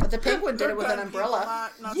mean, but the penguin did it with an umbrella.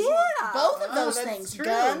 Both of those things. True.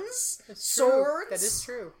 Guns, That's swords. That is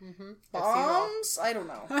true. Mm-hmm. Bombs. I don't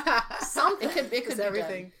know. Something. It could be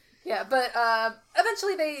everything. Yeah, but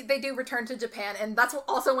eventually they do return to Japan, and that's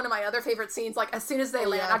also one of my other favorite scenes. Like, as soon as they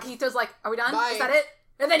land, Akihito's like, "Are we done? Bye. Is that it?"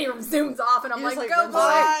 And then he zooms off, and I'm like, "Go, boy!"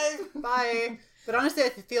 Bye. Bye. But honestly, I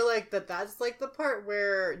feel like that's like the part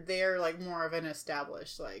where they're like more of an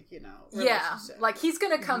established, like, you know, relationship. Like he's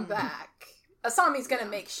gonna come back. Asami's gonna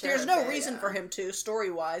make sure. There's no reason for him to,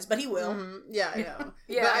 story-wise, but he will. Mm-hmm. Yeah, I know.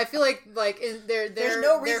 Yeah. But I feel like there's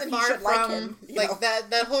no reason he should like him. Like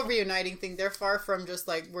that whole reuniting thing. They're far from just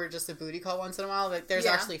like we're just a booty call once in a while. Like there's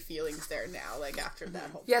actually feelings there now. Like after that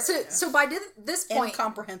whole. Yeah. Part, So by this point,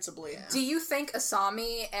 incomprehensibly. do you think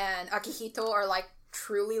Asami and Akihito are like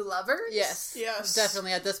truly lovers? Yes. Yes.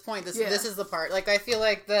 Definitely. At this point, this is the part. Like I feel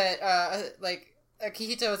like that. Like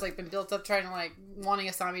Akihito has like been built up trying to like wanting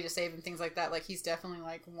Asami to save and things like that. Like he's definitely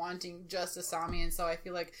like wanting just Asami, and so I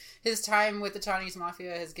feel like his time with the Chinese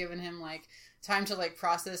mafia has given him like time to like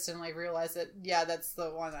process and like realize that that's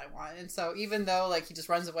the one I want. And so even though like he just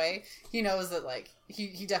runs away, he knows that like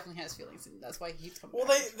he definitely has feelings, and that's why he keeps coming. Well,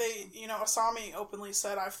 back. they Asami openly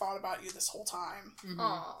said, "I've thought about you this whole time."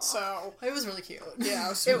 Aww. So it was really cute. yeah, it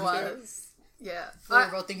was. It super was. Yeah. We were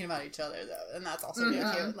both thinking about each other though, and that's also really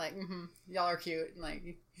cute. Like, y'all are cute. And, like,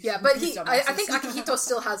 yeah, but I think Akihito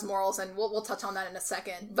still has morals, and we'll touch on that in a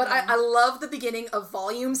second. But I love the beginning of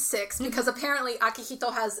Volume 6 because apparently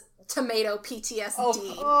Akihito has tomato PTSD.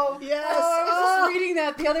 Oh Yes. I was just reading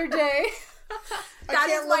that the other day. I That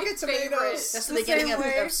can't is look my at tomatoes. favorite. That's the beginning same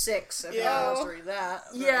way. of 6. If Yeah. I was to read that.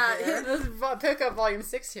 Yeah, Pick up volume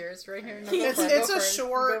 6 here. It's right here. In the It's book. it's Go a for it.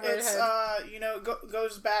 short. Go right It's ahead.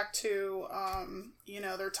 goes back to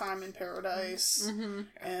their time in paradise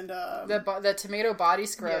and the tomato body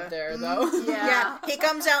scrub there though. Yeah, he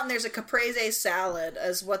comes out and there's a caprese salad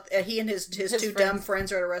as what he and his two dumb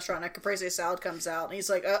friends are at a restaurant. And a caprese salad comes out and he's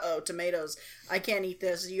like, "Uh-oh, tomatoes! I can't eat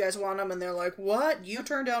this. You guys want them?" And they're like, "What? You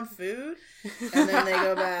turned down food?" And then they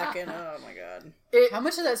go back and oh my god. How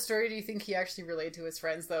much of that story do you think he actually relayed to his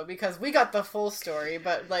friends though? Because we got the full story,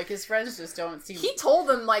 but like his friends just don't seem. he told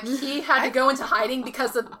them like he had to go into hiding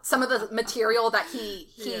because of some of the material that he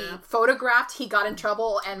photographed. He got in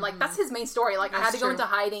trouble, and like that's his main story. Like I had to go into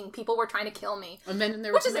hiding. People were trying to kill me. And then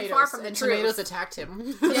there Which were isn't tomatoes, far from the and truth. tomatoes attacked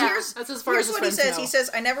him. Yeah. That's as far as Here's his what he friends says. know. He says,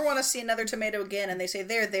 "I never want to see another tomato again." And they say,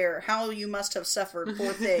 "There, how you must have suffered,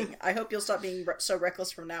 poor thing. I hope you'll stop being so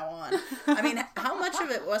reckless from now on." I mean, how much of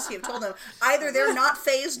it was he have told them? Either they're not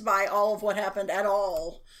fazed by all of what happened at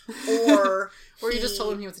all, or Or you just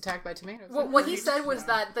told him he was attacked by tomatoes. What he said was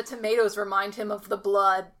that the tomatoes remind him of the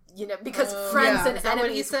blood, because friends and Is that enemies.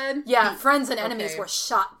 what he said? Yeah, friends and enemies Okay. were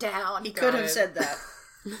shot down. he could have it. said that.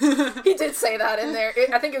 He did say that in there.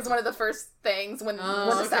 I think it was one of the first things when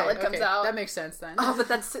the salad comes out. That makes sense then. Oh, but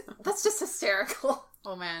that's just hysterical.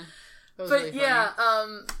 Oh man. That was But really funny.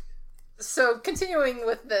 yeah, so continuing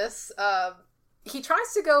with this, he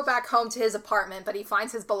tries to go back home to his apartment, but he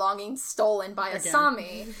finds his belongings stolen by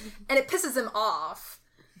Asami, and it pisses him off.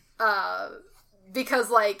 Because,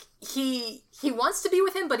 like, he wants to be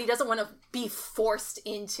with him, but he doesn't want to be forced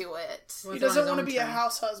into it. He doesn't want to be a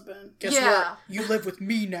house husband. Guess what? You live with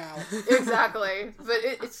me now. Exactly. But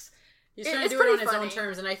it's trying to do it on his own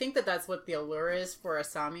terms, and I think that that's what the allure is for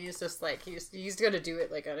Asami. Is just like he's going to do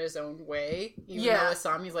it like on his own way, even though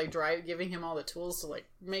Asami's like giving him all the tools to like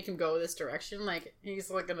make him go this direction. Like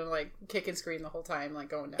he's like going to like kick and scream the whole time, like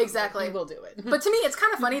going down. Exactly, he will do it. But to me, it's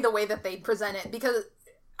kind of funny the way that they present it, because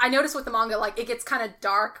I noticed with the manga, like, it gets kind of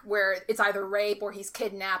dark where it's either rape or he's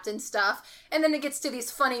kidnapped and stuff. And then it gets to these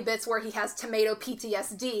funny bits where he has tomato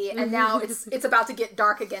PTSD, and now it's about to get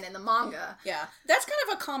dark again in the manga. Yeah, that's kind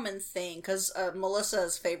of a common thing, because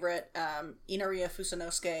Melissa's favorite, Inariya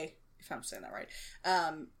Fusanosuke, if I'm saying that right,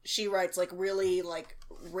 she writes, like, really, like,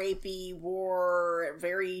 rapey, war,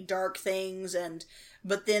 very dark things,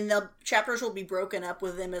 but then the chapters will be broken up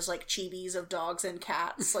with them as, like, chibis of dogs and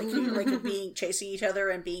cats, like being chasing each other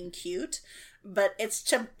and being cute. But it's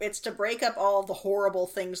to break up all the horrible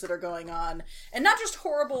things that are going on, and not just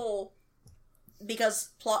horrible because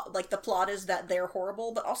the plot is that they're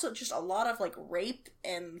horrible, but also just a lot of like rape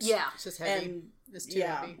and it's just heavy. It's too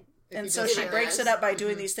heavy. And so she breaks it up by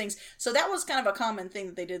doing these things. So that was kind of a common thing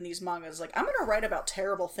that they did in these mangas. Like, I'm going to write about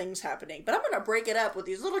terrible things happening, but I'm going to break it up with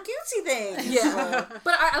these little cutesy things. Yeah.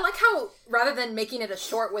 But I like how, rather than making it a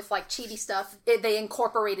short with, like, chibi stuff, they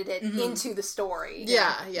incorporated it into the story.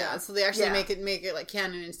 Yeah. So they actually make it, like,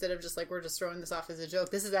 canon instead of just, like, we're just throwing this off as a joke.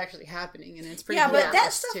 This is actually happening, and it's pretty cool. But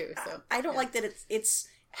that stuff, too. So, I don't like that it's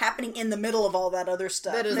happening in the middle of all that other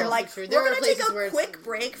stuff. That is they're like, true. We're going to take a quick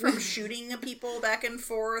break from shooting people back and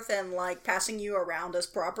forth and like passing you around as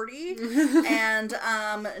property, and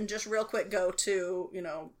just real quick go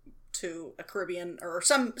to to a Caribbean or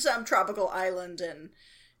some tropical island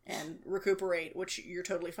and recuperate, which you're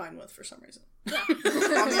totally fine with for some reason. Yeah.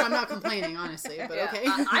 I mean, I'm not complaining, honestly, but okay.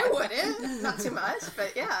 I wouldn't, not too much,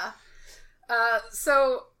 but yeah.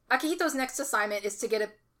 So Akihito's next assignment is to get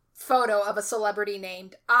a photo of a celebrity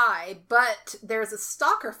named Ai, but there's a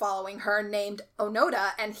stalker following her named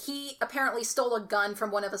Onoda, and he apparently stole a gun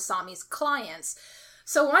from one of Asami's clients.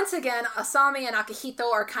 So once again, Asami and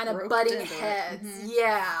Akihito are kind of butting heads. Mm-hmm.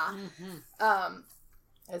 Yeah. Mm-hmm.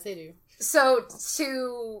 As they do. So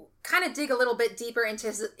to kind of dig a little bit deeper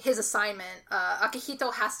into his assignment,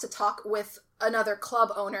 Akihito has to talk with another club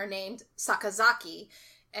owner named Sakazaki,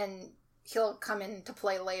 and he'll come into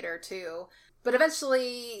play later too. But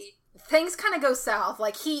eventually, things kind of go south.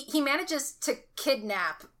 Like, he manages to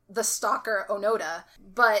kidnap the stalker Onoda,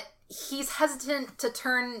 but he's hesitant to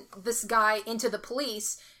turn this guy into the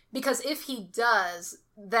police, because if he does,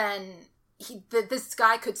 then this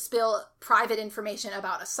guy could spill private information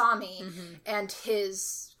about Asami and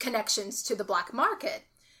his connections to the black market.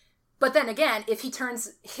 But then again, if he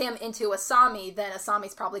turns him into Asami, then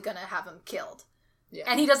Asami's probably going to have him killed. Yeah.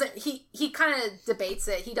 And he kind of debates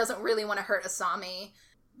it. He doesn't really want to hurt Asami.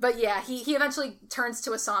 But yeah, he eventually turns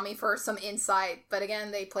to Asami for some insight. But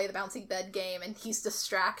again, they play the bouncy bed game and he's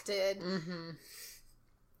distracted. Mm-hmm.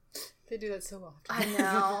 They do that so often. I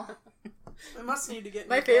know. I must need to get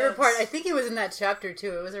my favorite part, I think it was in that chapter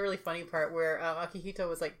too. It was a really funny part where Akihito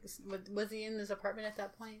was like, was he in his apartment at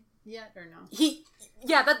that point yet or no?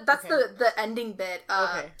 That's okay. the ending bit.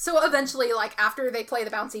 Okay. So eventually, like, after they play the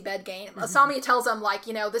bouncy bed game, Asami tells him, like,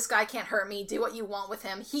 this guy can't hurt me, do what you want with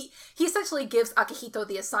him. He essentially gives Akihito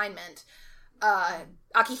the assignment.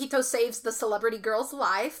 Akihito saves the celebrity girl's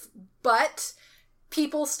life, but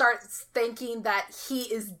people start thinking that he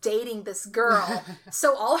is dating this girl.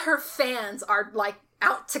 So all her fans are, like,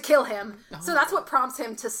 out to kill him. So that's what prompts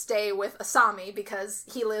him to stay with Asami, because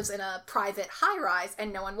he lives in a private high-rise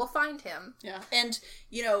and no one will find him. Yeah. And,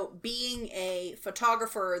 being a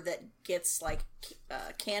photographer that gets, like,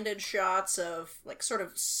 candid shots of, like, sort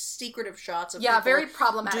of secretive shots of people very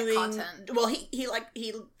problematic content. Well,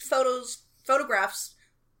 he photographs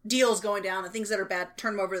deals going down and things that are bad,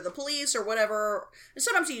 turn them over to the police or whatever. And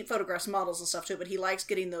sometimes he photographs models and stuff too, but he likes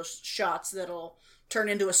getting those shots that'll turn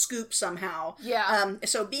into a scoop somehow. Yeah.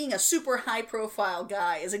 So being a super high profile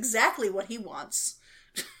guy is exactly what he wants.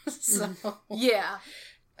 Yeah.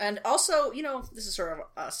 And also, this is sort of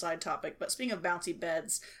a side topic, but speaking of bouncy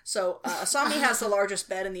beds, so Asami has the largest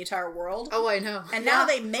bed in the entire world. Oh, I know. And now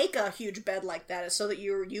they make a huge bed like that so that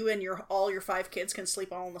you and all your 5 kids can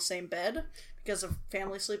sleep all in the same bed because of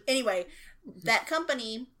family sleep. Anyway, that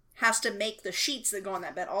company has to make the sheets that go on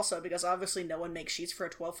that bed also, because obviously no one makes sheets for a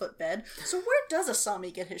 12-foot bed. So where does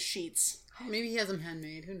Asami get his sheets? Maybe he has them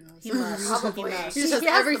handmade. Who knows? He must. Probably. He must. He just has He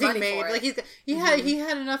has the everything money made. for it. Like he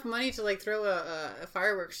had enough money to like throw a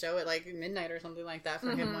fireworks show at like midnight or something like that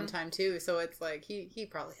for him one time too. So it's like he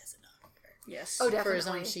probably has enough. Yes. Oh, definitely. For his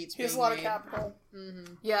own sheets. He has a being lot of made. capital.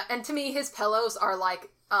 Yeah, and to me, his pillows are like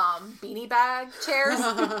beanie bag chairs,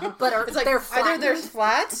 but It's like they're either they're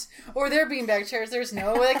flat. flat or they're beanbag chairs. There's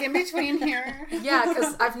no like in between here. Yeah,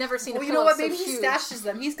 because I've never seen a Well, pillow you know what? so Maybe he huge. stashes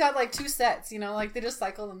them. He's got like 2 sets. You know, like they just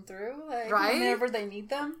cycle them through, like Right? whenever they need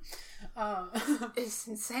them. It's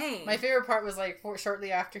insane. My favorite part was like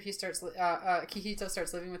shortly after he starts, Kihito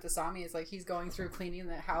starts living with Asami. Is like he's going through cleaning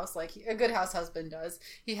the house, like a good house husband does.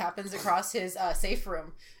 He happens across his safe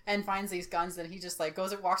room and finds these guns, and he just like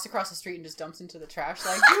walks across the street and just dumps into the trash.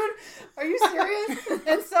 Like, dude, are you serious?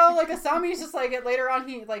 And so like Asami's just like later on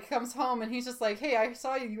he like comes home and he's just like, hey, I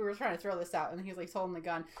saw you were trying to throw this out, and he's like holding the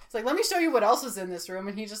gun. It's like, let me show you what else was in this room,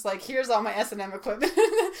 and he just like, here's all my S&M equipment,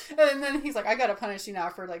 and then he's like, I gotta punish you now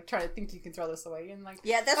for like trying to think you can throw this away, and like,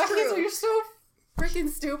 Yeah, that's Akihito, true. you're so freaking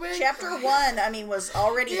stupid. Chapter 1, I mean, was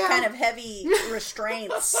already Yeah. kind of heavy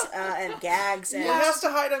restraints and gags and, He has to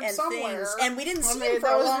hide him and somewhere. things. And we didn't see Well, him for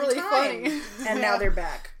that a was long really time. funny. And now they're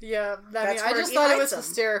back. Yeah, I That's mean, I where just he thought it hides was them.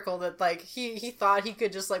 hysterical that like he thought he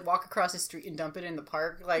could just like walk across the street and dump it in the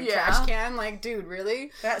park like Yeah. trash can. Like, dude,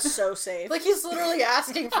 really? That's so safe. Like he's literally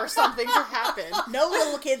asking for something to happen. No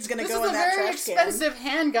little kid's gonna This go is in a that very trash can. expensive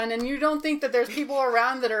handgun, and you don't think that there's people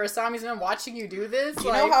around that are Asami's men watching you do this?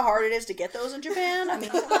 You know how hard it is to get those in Japan? I mean,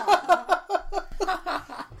 come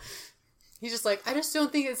on. He's just like, I just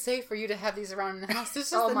don't think it's safe for you to have these around in the house. It's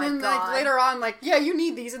just, Oh and my then God. like later on, like, yeah, you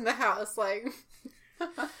need these in the house, like.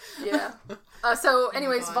 Yeah. So,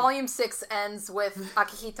 anyways, God. volume 6 ends with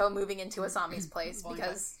Akihito moving into Asami's place Volume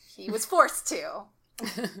because he was forced to.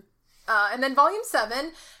 And then volume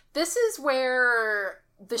 7, this is where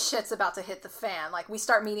the shit's about to hit the fan. Like, we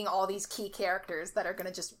start meeting all these key characters that are going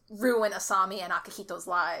to just ruin Asami and Akihito's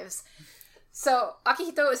lives. So,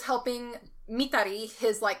 Akihito is helping Mitari,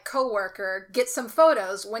 his, like, co-worker, get some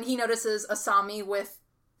photos when he notices Asami with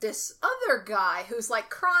this other guy who's, like,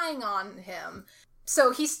 crying on him.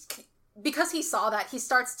 So because he saw that, he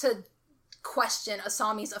starts to question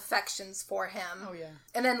Asami's affections for him. Oh, yeah.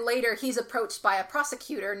 And then later, he's approached by a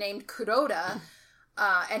prosecutor named Kuroda,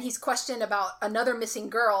 and he's questioned about another missing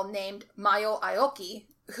girl named Mayo Aoki,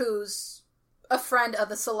 who's a friend of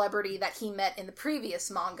the celebrity that he met in the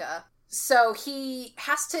previous manga. So he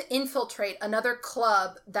has to infiltrate another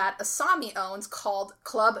club that Asami owns called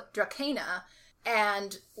Club Dracena.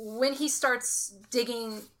 And when he starts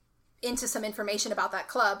digging into some information about that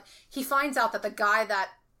club, he finds out that the guy that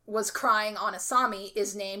was crying on Asami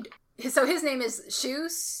is named... So his name is Shu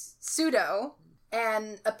Sudo,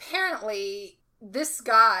 and apparently this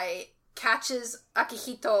guy catches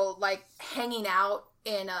Akihito, like, hanging out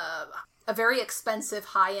in a very expensive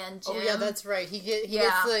high-end gym. Oh yeah, that's right. He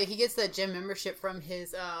gets the gym membership from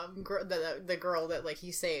his the girl that like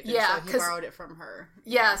he saved. And Yeah, so he 'cause- borrowed it from her.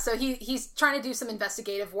 Yeah, so he's trying to do some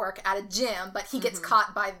investigative work at a gym, but he gets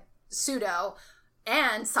caught by Sudo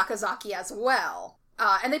and Sakazaki as well.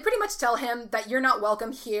 And they pretty much tell him that you're not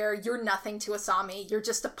welcome here, you're nothing to Asami, you're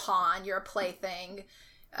just a pawn, you're a plaything.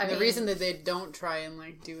 The reason that they don't try and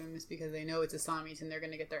like do him is because they know it's Asami's and they're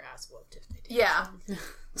gonna get their ass whooped if they do. Yeah.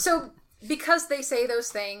 So, because they say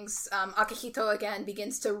those things, Akihito again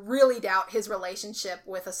begins to really doubt his relationship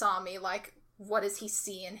with Asami. Like, what does he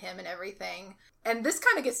see in him and everything? And this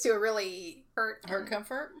kind of gets to a really hurt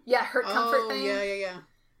Comfort? Yeah, hurt comfort thing. Yeah.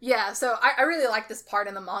 Yeah, so I really like this part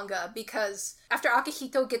in the manga because after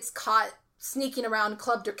Akihito gets caught sneaking around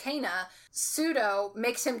Club Dracena, Sudo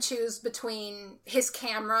makes him choose between his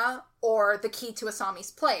camera or the key to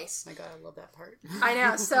Asami's place. My God, I love that part. I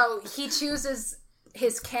know. So he chooses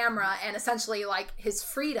his camera and essentially like his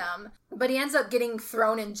freedom, but he ends up getting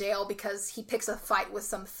thrown in jail because he picks a fight with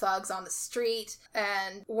some thugs on the street.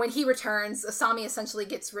 And when he returns, Asami essentially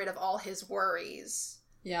gets rid of all his worries.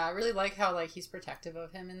 Yeah, I really like how, like, he's protective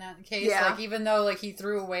of him in that case. Yeah. Like, even though, like, he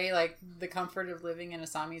threw away, like, the comfort of living in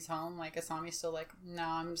Asami's home, like, Asami's still like, no,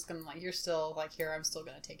 I'm just gonna, like, you're still, like, here, I'm still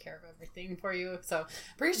gonna take care of everything for you. So,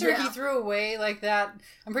 pretty sure he threw away, like, that.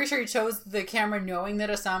 I'm pretty sure he chose the camera knowing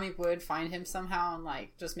that Asami would find him somehow and,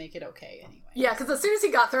 like, just make it okay anyway. Yeah, because as soon as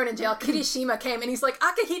he got thrown in jail, Kirishima came and he's like,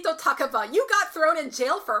 Akihito Takaba, you got thrown in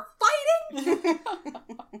jail for fighting?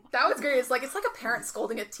 That was great. It's like a parent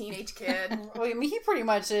scolding a teenage kid. Well, I mean, he pretty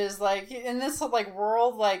much is, like, in this, like,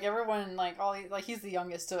 world, like, everyone, like, he's the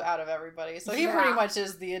youngest out of everybody. So he pretty much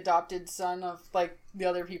is the adopted son of, like, the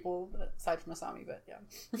other people, aside from Asami, but yeah.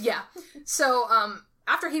 Yeah. So,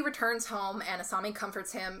 after he returns home and Asami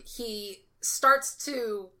comforts him, he starts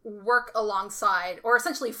to work alongside, or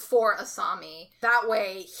essentially for Asami. That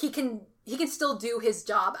way, he can still do his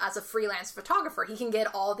job as a freelance photographer. He can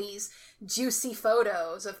get all these juicy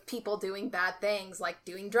photos of people doing bad things, like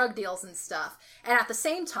doing drug deals and stuff. And at the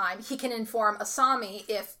same time, he can inform Asami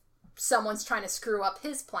if someone's trying to screw up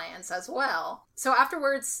his plans as well. So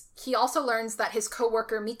afterwards, he also learns that his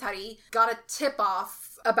coworker Mitari got a tip-off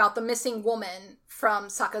about the missing woman from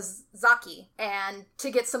Sakazaki. And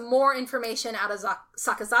to get some more information out of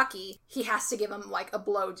Sakazaki, he has to give him, like, a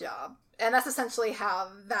blowjob. And that's essentially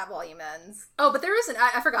how that volume ends. Oh, but there is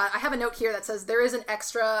I forgot. I have a note here that says there is an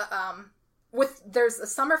extra, there's a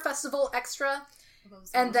summer festival extra,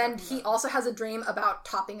 and then he also has a dream about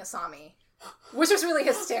topping Asami, which was really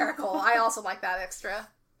hysterical. I also like that extra.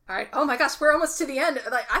 All right. Oh my gosh, we're almost to the end.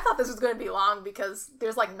 Like, I thought this was going to be long because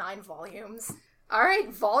there's like 9 volumes. All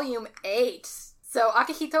right, volume 8. So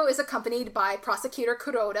Akihito is accompanied by prosecutor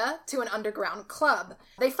Kuroda to an underground club.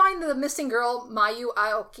 They find the missing girl Mayu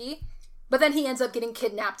Aoki, but then he ends up getting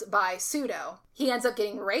kidnapped by Pseudo. He ends up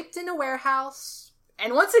getting raped in a warehouse.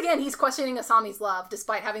 And once again, he's questioning Asami's love,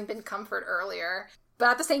 despite having been comforted earlier. But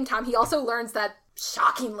at the same time, he also learns that,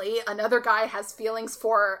 shockingly, another guy has feelings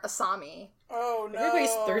for Asami. Oh, no.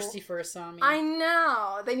 Everybody's thirsty for Asami. I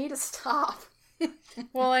know. They need to stop.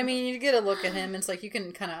 Well, I mean, you get a look at him, and it's like you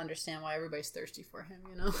can kind of understand why everybody's thirsty for him,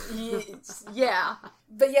 you know? Yeah.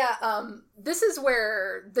 But yeah, this is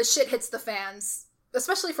where the shit hits the fans,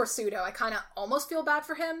 especially for Pseudo. I kind of almost feel bad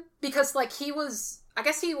for him, because, like, I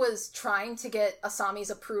guess he was trying to get Asami's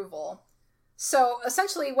approval. So,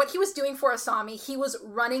 essentially, what he was doing for Asami, he was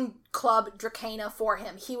running Club Dracana for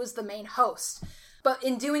him. He was the main host. But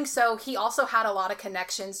in doing so, he also had a lot of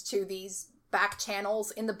connections to these back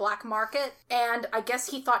channels in the black market, and I guess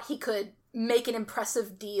he thought he could make an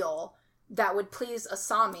impressive deal that would please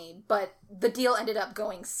Asami, but the deal ended up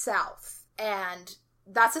going south, and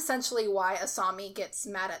that's essentially why Asami gets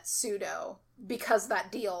mad at Pseudo, because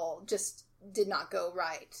that deal just did not go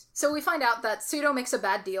right. So we find out that Pseudo makes a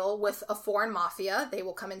bad deal with a foreign mafia. They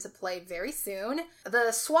will come into play very soon.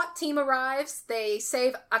 The SWAT team arrives, they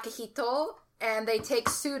save Akihito, and they take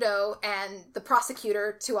Pseudo and the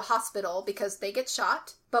prosecutor to a hospital because they get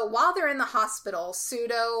shot. But while they're in the hospital,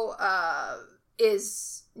 Pseudo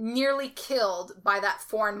is nearly killed by that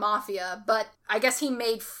foreign mafia. But I guess he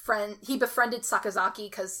befriended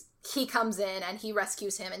Sakazaki because he comes in and he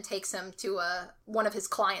rescues him and takes him to one of his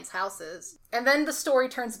clients' houses. And then the story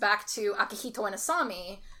turns back to Akihito and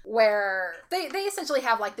Asami, where they essentially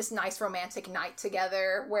have like this nice romantic night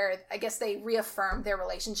together where I guess they reaffirm their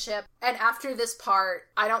relationship. And after this part,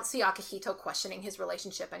 I don't see Akihito questioning his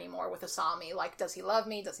relationship anymore with Asami. Like, does he love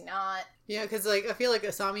me? Does he not? Yeah, because like I feel like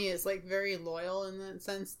Asami is like very loyal in that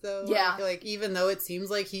sense, though. Yeah. Like even though it seems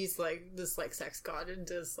like he's like this like sex god and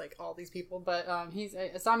does like all these people, but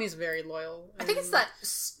Asami's very loyal. I think it's that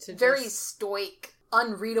very stoic,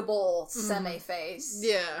 unreadable seme face.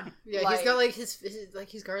 Yeah, like, he's got like his like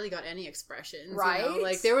he's hardly got any expressions, right? You know?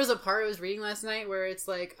 Like there was a part I was reading last night where it's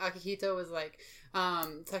like Akihito was like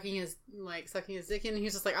sucking his dick in, and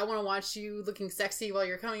he's just like, I want to watch you looking sexy while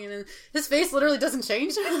you're coming in, and his face literally doesn't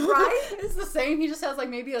change. Right? It's the same. He just has like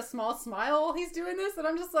maybe a small smile while he's doing this, and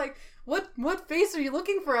I'm just like, what face are you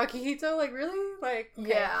looking for, Akihito? Like really? Like okay.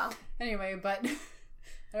 Yeah. Anyway, but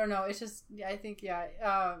I don't know. It's just I think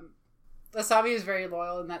Asami is very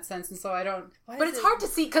loyal in that sense, and so I don't. But it's hard to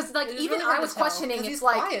see because, like, even really I was questioning. It's it's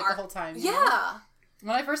like like quiet the whole time. Yeah. Know?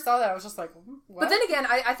 When I first saw that, I was just like, what? But then again,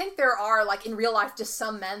 I think there are like in real life just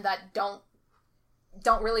some men that don't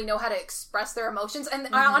really know how to express their emotions, and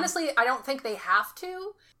I don't think they have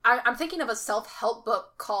to. I'm thinking of a self-help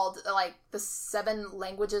book called like The 7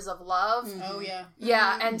 Languages of Love. Mm-hmm. Oh yeah,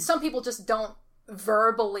 yeah, and some people just don't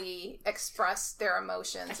verbally express their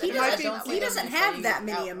emotions. He doesn't have that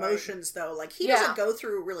many emotions though. Like he doesn't go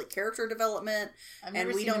through really character development. I've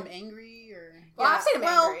never seen him angry or. Well, I've seen him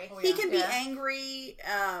angry. He can be angry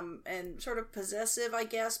and sort of possessive, I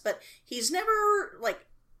guess, but he's never like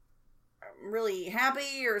really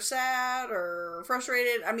happy or sad or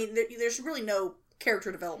frustrated. I mean, there's really no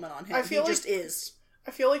character development on him. He just is. I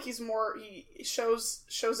feel like he's more, he shows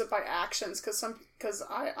it by actions, because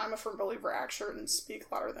I'm a firm believer actions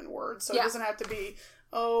speak louder than words, so it doesn't have to be,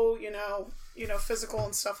 physical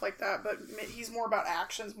and stuff like that, but he's more about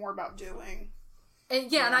actions, more about doing.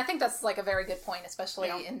 And and I think that's like a very good point, especially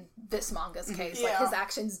in this manga's case. Like his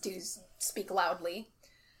actions do speak loudly.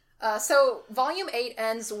 So volume 8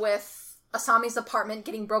 ends with Asami's apartment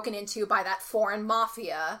getting broken into by that foreign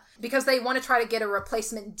mafia because they want to try to get a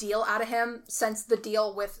replacement deal out of him since the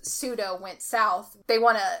deal with Suda went south. They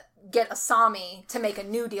want to get Asami to make a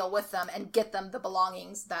new deal with them and get them the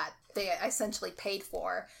belongings that they essentially paid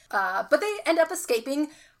for. But they end up escaping.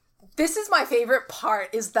 This is my favorite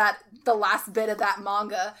part, is that the last bit of that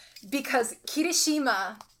manga, because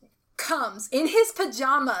Kirishima comes in his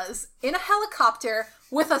pajamas in a helicopter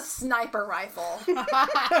with a sniper rifle.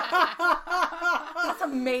 That's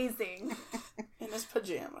amazing. In his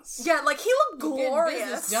pajamas. Yeah, like, he looked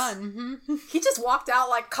glorious. Done. Mm-hmm. He just walked out,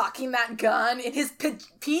 like, cocking that gun in his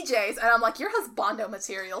PJs, and I'm like, you're husbando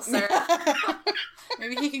material, sir.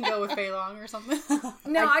 Maybe he can go with Fei Long or something.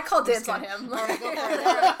 No, I call dibs on him. All right, go for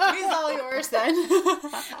it. He's all yours then.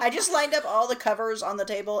 I just lined up all the covers on the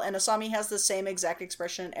table, and Asami has the same exact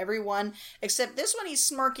expression in every one, except this one he's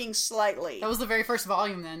smirking slightly. That was the very first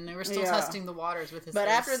volume then. They were still testing the waters with his face. But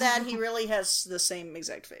after that, he really has the same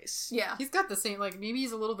exact face. Yeah. He's got the same, like, maybe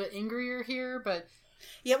he's a little bit angrier here, but...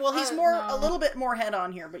 Yeah, well, he's a little bit more head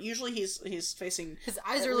on here, but usually he's facing... His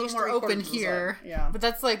eyes are a little more open here. Yeah. But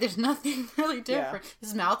that's like, there's nothing really different. Yeah.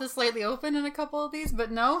 His mouth is slightly open in a couple of these,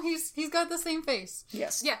 but no, he's got the same face.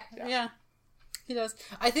 Yes. Yeah. He does.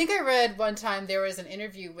 I think I read one time there was an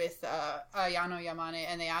interview with Ayano Yamane,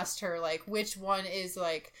 and they asked her, like, which one is,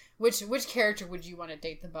 like, which character would you want to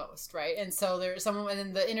date the most, right? And so there's someone, and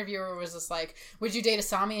then the interviewer was just like, would you date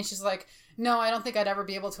Asami? And she's like, no, I don't think I'd ever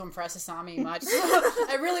be able to impress Asami much. So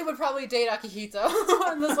I really would probably date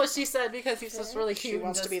Akihito. And that's what she said, because he's just really cute. She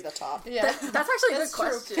wants to be the top. Yeah. That's actually a good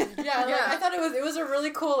question. Yeah, like, I thought it was a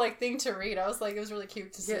really cool, like, thing to read. I was like, it was really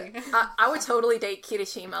cute to see. I would totally date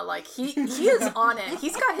Kirishima. Like, he is on it.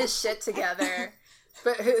 He's got his shit together.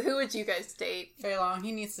 But who would you guys date? Fei Long.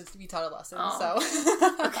 He needs to be taught a lesson, so.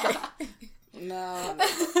 Okay. No.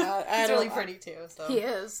 He's really pretty, too. So. He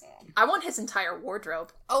is. I want his entire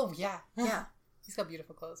wardrobe. Oh, yeah. Yeah. He's got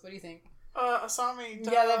beautiful clothes. What do you think? Asami.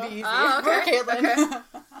 Yeah, that'd be easy. Okay. Caitlin. Okay.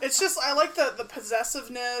 It's just, I like the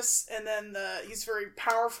possessiveness, and then he's very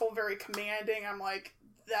powerful, very commanding. I'm like,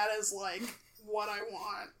 that is, like, what I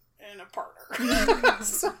want in a partner.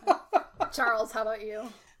 So. Charles, how about you?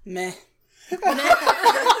 Meh.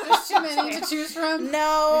 There's too many to choose from?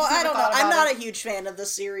 No, I don't know. I'm not a huge fan of the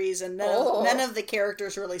series, and none of the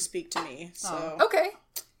characters really speak to me. So Okay.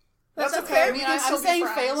 That's okay. I mean, I'm saying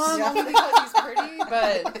Fei Long only because he's pretty,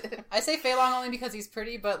 but I say Fei Long only because he's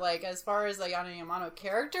pretty, but, like, as far as, like, Ayano Yamano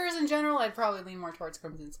characters in general, I'd probably lean more towards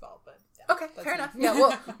Crimson Spell, but yeah, okay, fair enough. Yeah,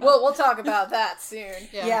 we'll talk about that soon.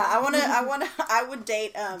 yeah, I would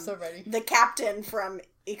date so ready. the captain from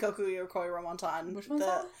Ikoku Yokoi Romontan. Which one's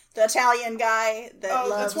the Italian guy that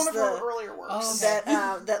loves that's one of her earlier works. Oh, okay.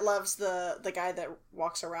 that loves the guy that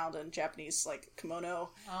walks around in Japanese, like,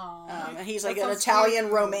 kimono. And he's like an Italian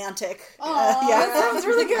romantic. That sounds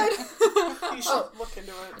really good. You should look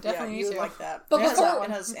into it. Definitely you need would to. like that. But That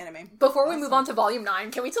one has anime. Before we move on to Volume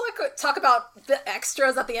 9, can we talk about the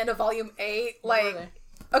extras at the end of Volume 8? Like,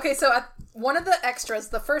 okay, so one of the extras,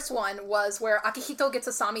 the first one, was where Akihito gets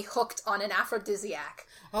Asami hooked on an aphrodisiac.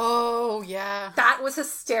 Oh, yeah. That was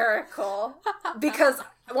hysterical. Because,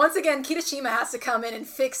 once again, Kirishima has to come in and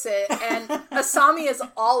fix it, and Asami is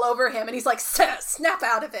all over him, and he's like, snap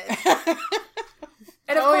out of it.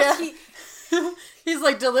 And of course he's,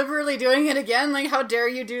 like, deliberately doing it again. Like, how dare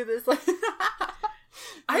you do this? Like,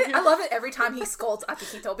 I love it every time he scolds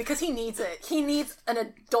Akihito, because he needs it. He needs an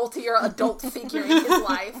adult figure in his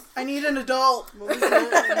life. I need an adult.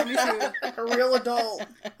 A real adult.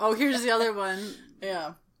 Oh, here's the other one.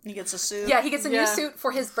 Yeah. He gets a suit. Yeah, he gets a new suit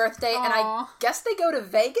for his birthday, and I guess they go to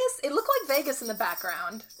Vegas? It looked like Vegas in the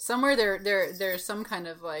background. Somewhere there's some kind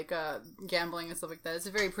of, like, gambling and stuff like that. It's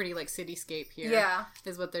a very pretty, like, cityscape here. Yeah.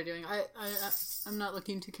 Is what they're doing. I'm not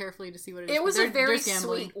looking too carefully to see what it is. It was a very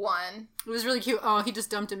sweet one. It was really cute. Oh, he just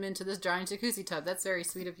dumped him into this giant jacuzzi tub. That's very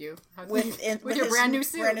sweet of you. With your brand new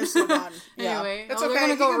suit. Brand new suit on. Yeah. Anyway. It's they're okay.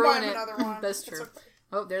 gonna go He can ruin buy him it. another one. That's true. Okay.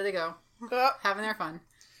 Oh, there they go. Having their fun.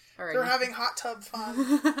 Alrighty. They're having hot tub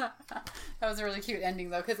fun. That was a really cute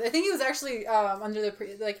ending, though, because I think he was actually under the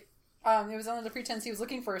it was under the pretense he was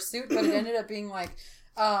looking for a suit, but it ended up being like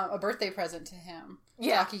a birthday present to him.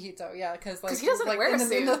 Yeah, Akihito. Yeah, because he doesn't wear a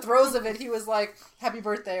suit. In the throes of it, he was like, "Happy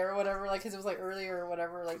birthday" or whatever, like because it was like earlier or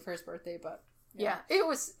whatever, like for his birthday. But yeah, it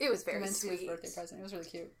was very meant sweet. To be his birthday present. It was really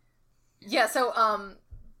cute. Yeah. So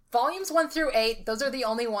volumes 1 through 8, those are the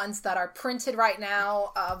only ones that are printed right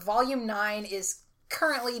now. Volume 9 is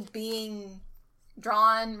currently being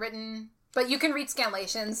written, but you can read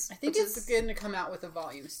scanlations. I think it's going to come out with a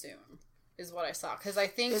volume soon. is what I saw. Because I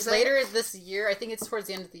think Is it? later this year, I think it's towards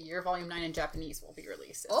the end of the year, Volume 9 in Japanese will be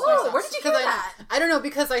released. That's what I Oh, saw. where did you hear that? I don't know,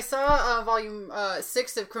 because I saw Volume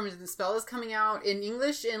 6 of Crimson Spell is coming out in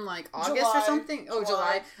English in like August or something. Oh,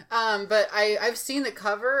 July. But I've seen the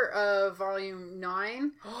cover of Volume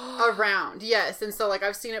 9 around. Yes. And so like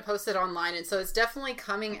I've seen it posted online, and so it's definitely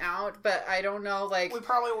coming out, but I don't know, like... We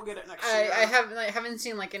probably will get it next year. I haven't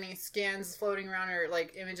seen like any scans floating around or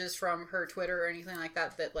like images from her Twitter or anything like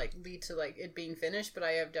that like lead to like it being finished, but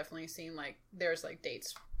I have definitely seen like there's like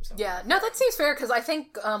dates. Yeah, no, that seems fair, because I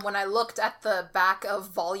think when I looked at the back of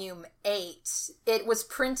Volume 8, it was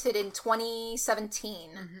printed in 2017.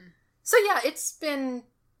 Mm-hmm. So yeah, it's going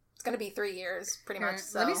to be 3 years, pretty much.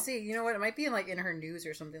 So. Let me see. You know what? It might be in her news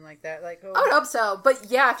or something like that. Like, I would hope so. But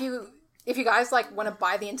yeah, if you guys like want to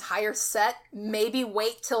buy the entire set, maybe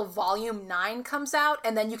wait till Volume 9 comes out,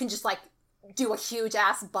 and then you can just like do a huge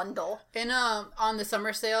ass bundle. And on the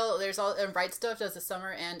summer sale, there's all Bright Stuff does a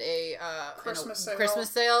summer and a Christmas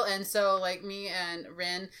sale, and so like me and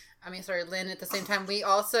Lynn at the same time, we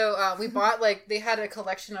also we bought like they had a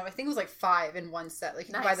collection of, I think it was like 5 in one set. Like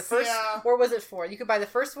you could buy the first, or was it 4? You could buy the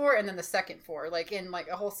first 4 and then the second 4, like in like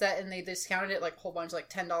a whole set, and they discounted it like a whole bunch, like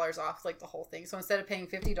 $10 off, like the whole thing. So instead of paying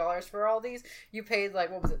 $50 for all these, you paid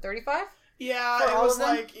like, what was it, $35? Yeah, it was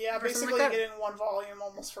like, basically like getting one volume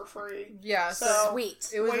almost for free. Yeah, so sweet.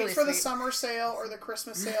 It was wait really for sweet. The summer sale or the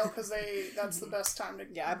Christmas sale, because that's the best time to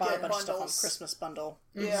I bought get a bunch of stuff on bundles. Christmas bundle.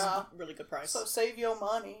 Yeah. Really good price. So save your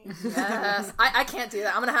money. Yes. I can't do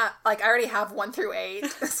that. I'm going to have, like, I already have 1 through 8,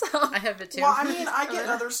 so. I have it too. Well, I mean, I get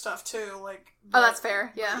other stuff too, like. Oh, that's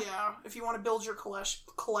fair, yeah. Yeah, if you want to build your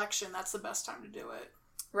collection, that's the best time to do it.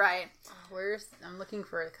 Right. I'm looking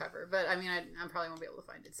for a cover, but I mean, I probably won't be able to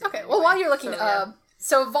find it soon. Okay, anyway. well, while you're looking, so,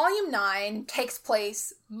 so Volume 9 takes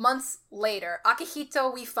place months later.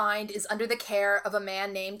 Akihito, we find, is under the care of a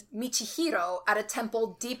man named Michihiro at a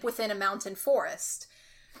temple deep within a mountain forest.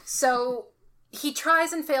 So he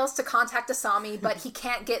tries and fails to contact Asami, but he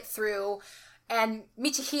can't get through, and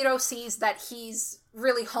Michihiro sees that he's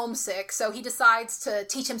really homesick, so he decides to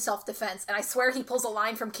teach him self-defense, and I swear he pulls a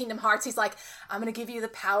line from Kingdom Hearts. He's like, I'm gonna give you the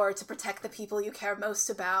power to protect the people you care most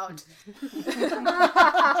about.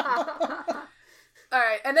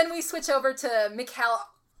 Alright, and then we switch over to Mikhail.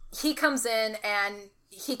 He comes in and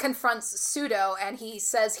he confronts Pseudo, and he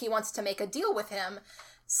says he wants to make a deal with him,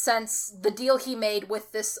 since the deal he made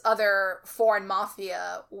with this other foreign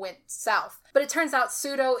mafia went south. But it turns out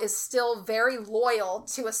Pseudo is still very loyal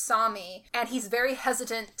to Asami, and he's very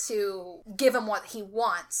hesitant to give him what he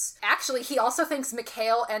wants. Actually, he also thinks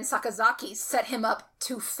Mikhail and Sakazaki set him up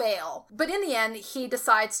to fail. But in the end, he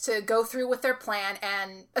decides to go through with their plan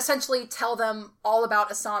and essentially tell them all about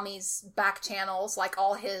Asami's back channels, like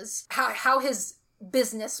all his... how his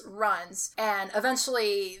business runs, and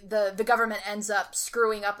eventually the government ends up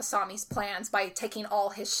screwing up Asami's plans by taking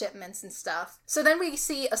all his shipments and stuff. So then we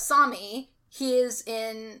see Asami. He is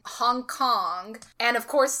in Hong Kong, and of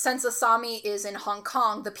course, since Asami is in Hong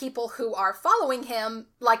Kong, the people who are following him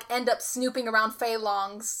like end up snooping around Fei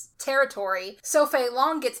Long's territory. So Fei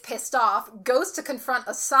Long gets pissed off, goes to confront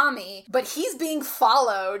Asami, but he's being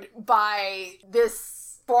followed by this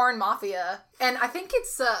foreign mafia, and I think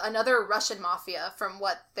it's another Russian mafia from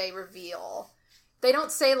what they reveal. They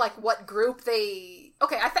don't say like what group they...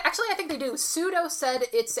 Okay, I think they do. Pseudo said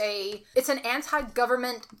it's an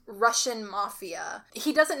anti-government Russian mafia.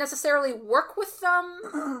 He doesn't necessarily work with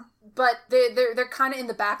them, but they're kind of in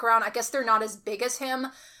the background. I guess they're not as big as him,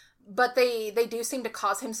 but they do seem to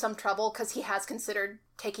cause him some trouble because he has considered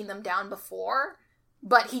taking them down before.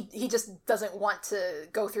 But he just doesn't want to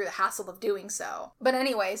go through the hassle of doing so. But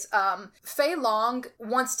anyways, Fei Long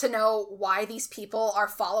wants to know why these people are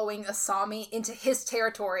following Asami into his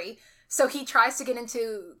territory. So he tries to get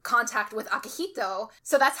into contact with Akihito.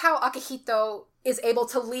 So that's how Akihito is able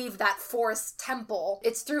to leave that forest temple.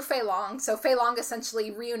 It's through Fei Long. So Fei Long essentially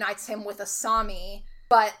reunites him with Asami.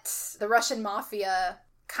 But the Russian mafia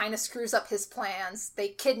kind of screws up his plans. They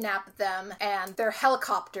kidnap them, and their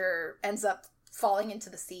helicopter ends up falling into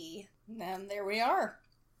the sea. And there we are.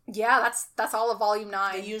 Yeah, that's all of Volume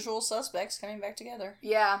 9. The usual suspects coming back together.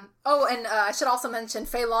 Yeah. Oh, and I should also mention,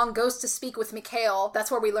 Fei Long goes to speak with Mikhail. That's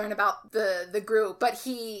where we learn about the group. But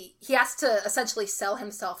he has to essentially sell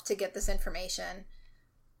himself to get this information.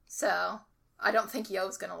 So I don't think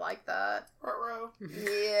Yo's gonna like that.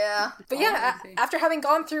 Yeah. But yeah, after having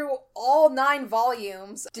gone through all 9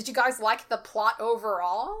 volumes, did you guys like the plot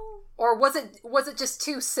overall? Or was it just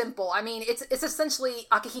too simple? I mean, it's essentially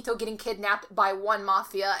Akihito getting kidnapped by one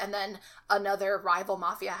mafia, and then another rival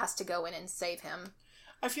mafia has to go in and save him.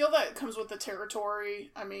 I feel that comes with the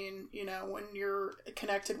territory. I mean, you know, when you're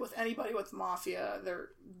connected with anybody with mafia,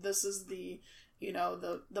 this is the, you know,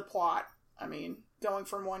 the plot. I mean, going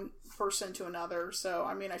from one person to another. So,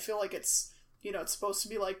 I mean, I feel like it's, you know, it's supposed to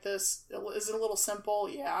be like this. Is it a little simple?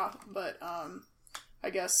 Yeah, but I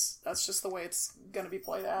guess that's just the way it's going to be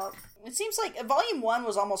played out. It seems like Volume 1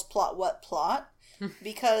 was almost plot what plot,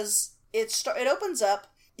 because it opens up,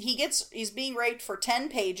 he's being raped for 10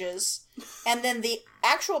 pages, and then the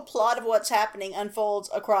actual plot of what's happening unfolds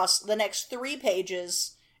across the next 3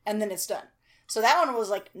 pages, and then it's done. So that one was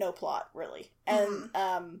like no plot, really. And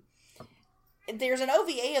there's an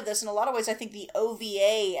OVA of this. In a lot of ways, I think the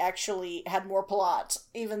OVA actually had more plot,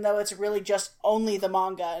 even though it's really just only the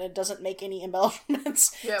manga and it doesn't make any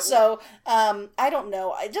embellishments. Yeah, so, I don't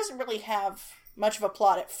know. It doesn't really have much of a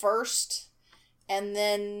plot at first, and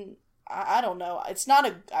then, I don't know. It's not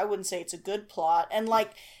I wouldn't say it's a good plot. And,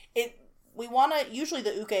 like, usually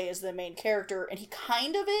the uke is the main character, and he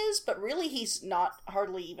kind of is, but really he's not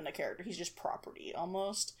hardly even a character. He's just property,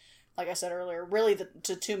 almost. Like I said earlier, really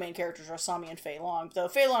the two main characters are Asami and Fei Long. Though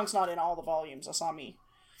Fei Long's not in all the volumes, Asami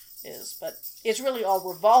is. But it's really all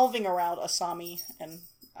revolving around Asami, and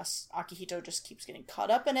Akihito just keeps getting caught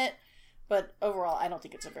up in it. But overall, I don't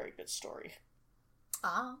think it's a very good story.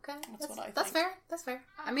 Oh, okay. That's what I think. That's fair. That's fair.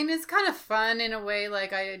 I mean, it's kind of fun in a way.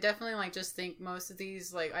 Like, I definitely, like, just think most of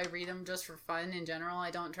these, like, I read them just for fun in general. I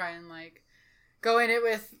don't try and, like, go in it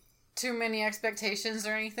with too many expectations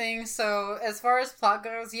or anything. So as far as plot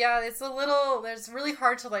goes, yeah, it's really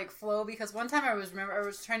hard to like flow, because one time I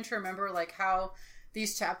was trying to remember like how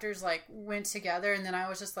these chapters like went together, and then I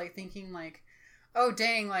was just like thinking like, oh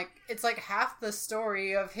dang, like it's like half the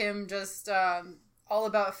story of him just all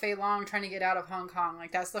about Fei Long trying to get out of Hong Kong.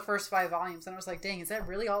 Like that's the first 5 volumes, and I was like, dang, is that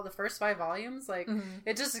really all the first 5 volumes? Like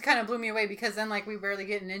it just kind of blew me away, because then like we barely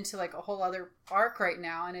getting into like a whole other arc right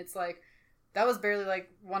now, and it's like that was barely like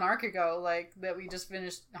 1 arc ago, like that we just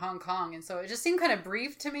finished Hong Kong. And so it just seemed kind of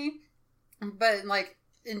brief to me, but like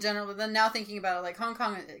in general, then now thinking about it, like Hong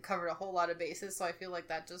Kong, it covered a whole lot of bases. So I feel like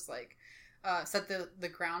that just like set the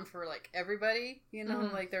ground for like everybody, you know,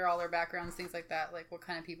 like all their backgrounds, things like that, like what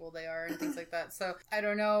kind of people they are and things like that. So I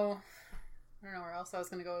don't know where else I was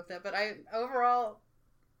going to go with that, but overall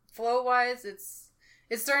flow wise, it's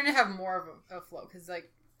starting to have more of a flow, because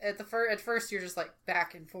like at first you're just like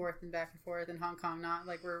back and forth in Hong Kong, not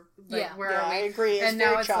like where are we? I agree. And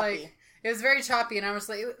now it's choppy. Like it was very choppy, and I was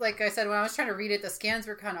like I said, when I was trying to read it, the scans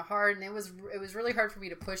were kind of hard, and it was really hard for me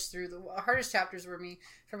to push through. The hardest chapters were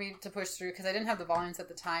for me to push through, because I didn't have the volumes at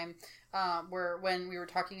the time, when we were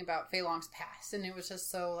talking about Fei Long's past, and it was just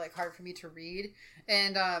so like hard for me to read.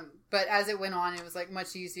 And but as it went on, it was like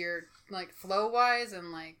much easier, like flow wise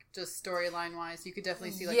and like just storyline wise. You could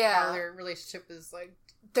definitely see like how their relationship is like.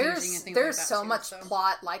 There's like so much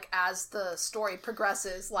plot, like as the story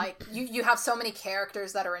progresses, like you have so many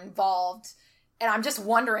characters that are involved, and I'm just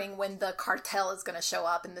wondering when the cartel is going to show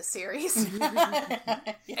up in this series.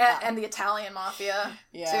 and the Italian mafia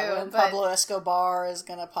too. When Pablo Escobar is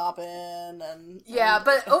going to pop in, and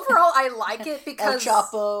but overall I like it because El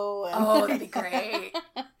Chapo. Oh, that'd be great.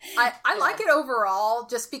 I like it overall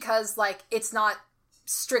just because like it's not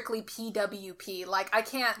strictly PWP. Like I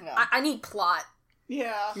can't. I need plot.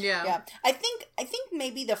 Yeah. I think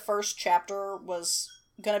maybe the first chapter was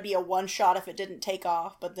going to be a one-shot if it didn't take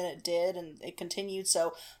off, but then it did, and it continued.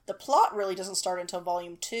 So the plot really doesn't start until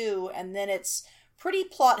volume 2, and then it's pretty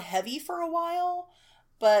plot-heavy for a while,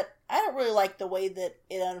 but I don't really like the way that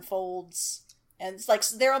it unfolds. And it's like,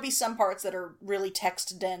 there will be some parts that are really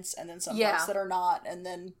text-dense, and then some parts that are not, and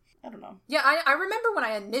then I don't know. Yeah, I remember when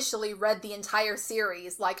I initially read the entire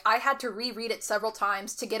series, like, I had to reread it several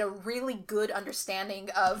times to get a really good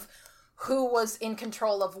understanding of who was in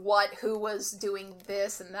control of what, who was doing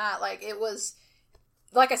this and that. Like, it was,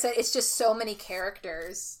 like I said, it's just so many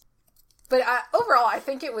characters. But overall, I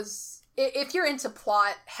think it was, if you're into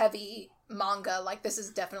plot-heavy manga, like, this is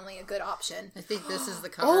definitely a good option. I think this is the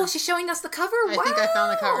cover. Oh, she's showing us the cover? I think I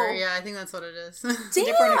found the cover. Yeah, I think that's what it is. Damn!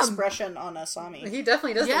 Different expression on Asami. He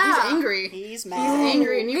definitely does. Yeah. He's angry. He's mad. He's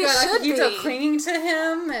angry, and you've got Akihito clinging to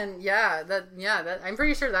him, and I'm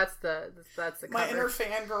pretty sure that's the cover. My inner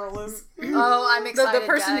fangirl is... Oh, I'm excited, the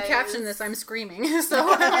person guys. to caption this, I'm screaming, so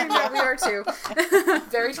I think we are too.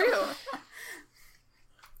 Very true.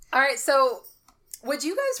 Alright, so, would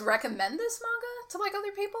you guys recommend this manga to, like,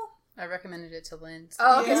 other people? I recommended it to Lynn. So.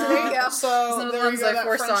 Oh, okay, so there you go. So there you go, that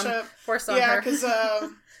friendship. Forced on her. Yeah, because,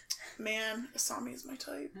 man, Asami is my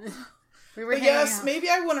type. But yes, maybe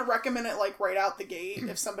I wouldn't recommend it, like, right out the gate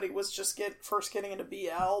if somebody was just first getting into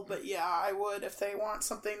BL. But yeah, I would if they want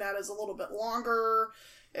something that is a little bit longer,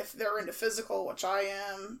 if they're into physical, which I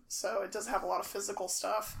am, so it does have a lot of physical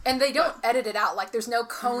stuff. And they don't edit it out. Like, there's no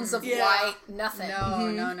cones of light, nothing.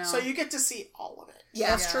 No. So you get to see all of it.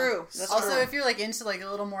 Yeah, That's true. That's also, true. if you're like into like a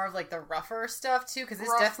little more of like the rougher stuff too, because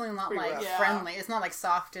it's definitely not pretty like rough. friendly. It's not like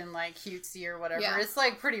soft and like cutesy or whatever. Yeah. It's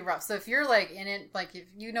like pretty rough. So if you're like in it, like if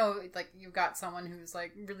you know like you've got someone who's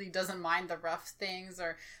like really doesn't mind the rough things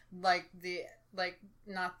or like the like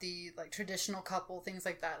not the like traditional couple things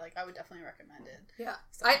like that, like I would definitely recommend it. Yeah,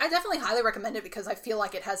 so. I definitely highly recommend it because I feel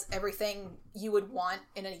like it has everything you would want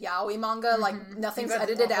in a yaoi manga. Like nothing's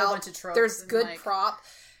edited out. There's good like, prop.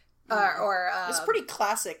 It's pretty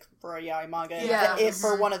classic for a yaoi manga. Yeah.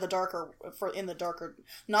 For one of the darker,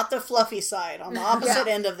 not the fluffy side. On the opposite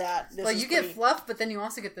end of that, this like is you get fluff, but then you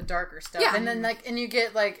also get the darker stuff, and then like, and you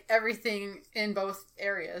get like everything in both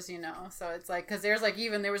areas, you know. So it's like because there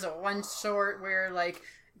was a one short where like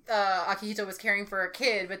Akihito was caring for a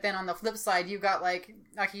kid, but then on the flip side, you got like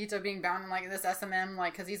Akihito being bound in like this SMM,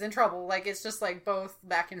 like because he's in trouble. Like it's just like both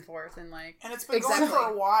back and forth, and like and it's been going for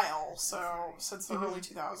a while, so since the early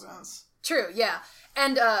 2000s. True, yeah,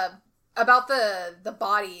 and about the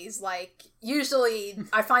bodies, like usually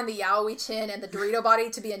I find the yaoi chin and the Dorito body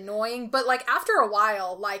to be annoying, but like after a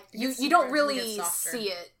while, like you don't really see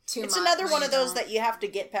it too much. It's another one of those that you have to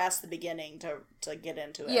get past the beginning to get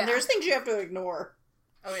into it. Yeah. And there's things you have to ignore.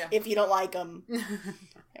 oh yeah, If you don't like them,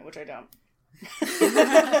 which I don't.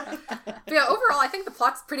 But yeah, overall, I think the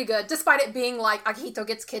plot's pretty good, despite it being like Akihito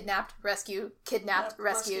gets kidnapped, rescued.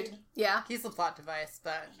 Yeah. he's the plot device,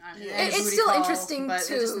 but I mean, It's still interesting but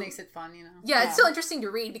to- it just makes it fun, you know. Yeah, it's still interesting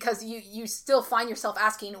to read because you still find yourself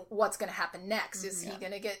asking what's going to happen next. Is he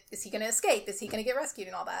going to escape? Is he going to get rescued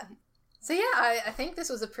and all that? So yeah, I think this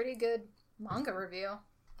was a pretty good manga review.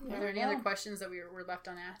 Are there any other questions that were left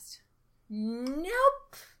unasked?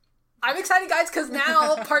 Nope. I'm excited, guys, because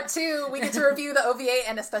now, part 2, we get to review the OVA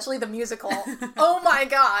and especially the musical. Oh my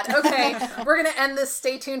god. Okay, we're going to end this.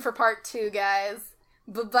 Stay tuned for part 2, guys.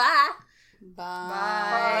 Bye-bye.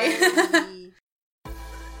 Bye.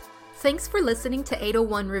 Thanks for listening to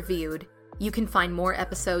 801 Reviewed. You can find more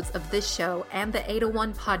episodes of this show and the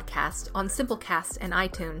 801 podcast on Simplecast and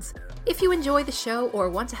iTunes. If you enjoy the show or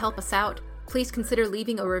want to help us out, please consider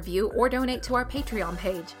leaving a review or donate to our Patreon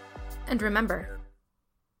page. And remember,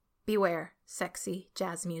 beware sexy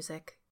jazz music.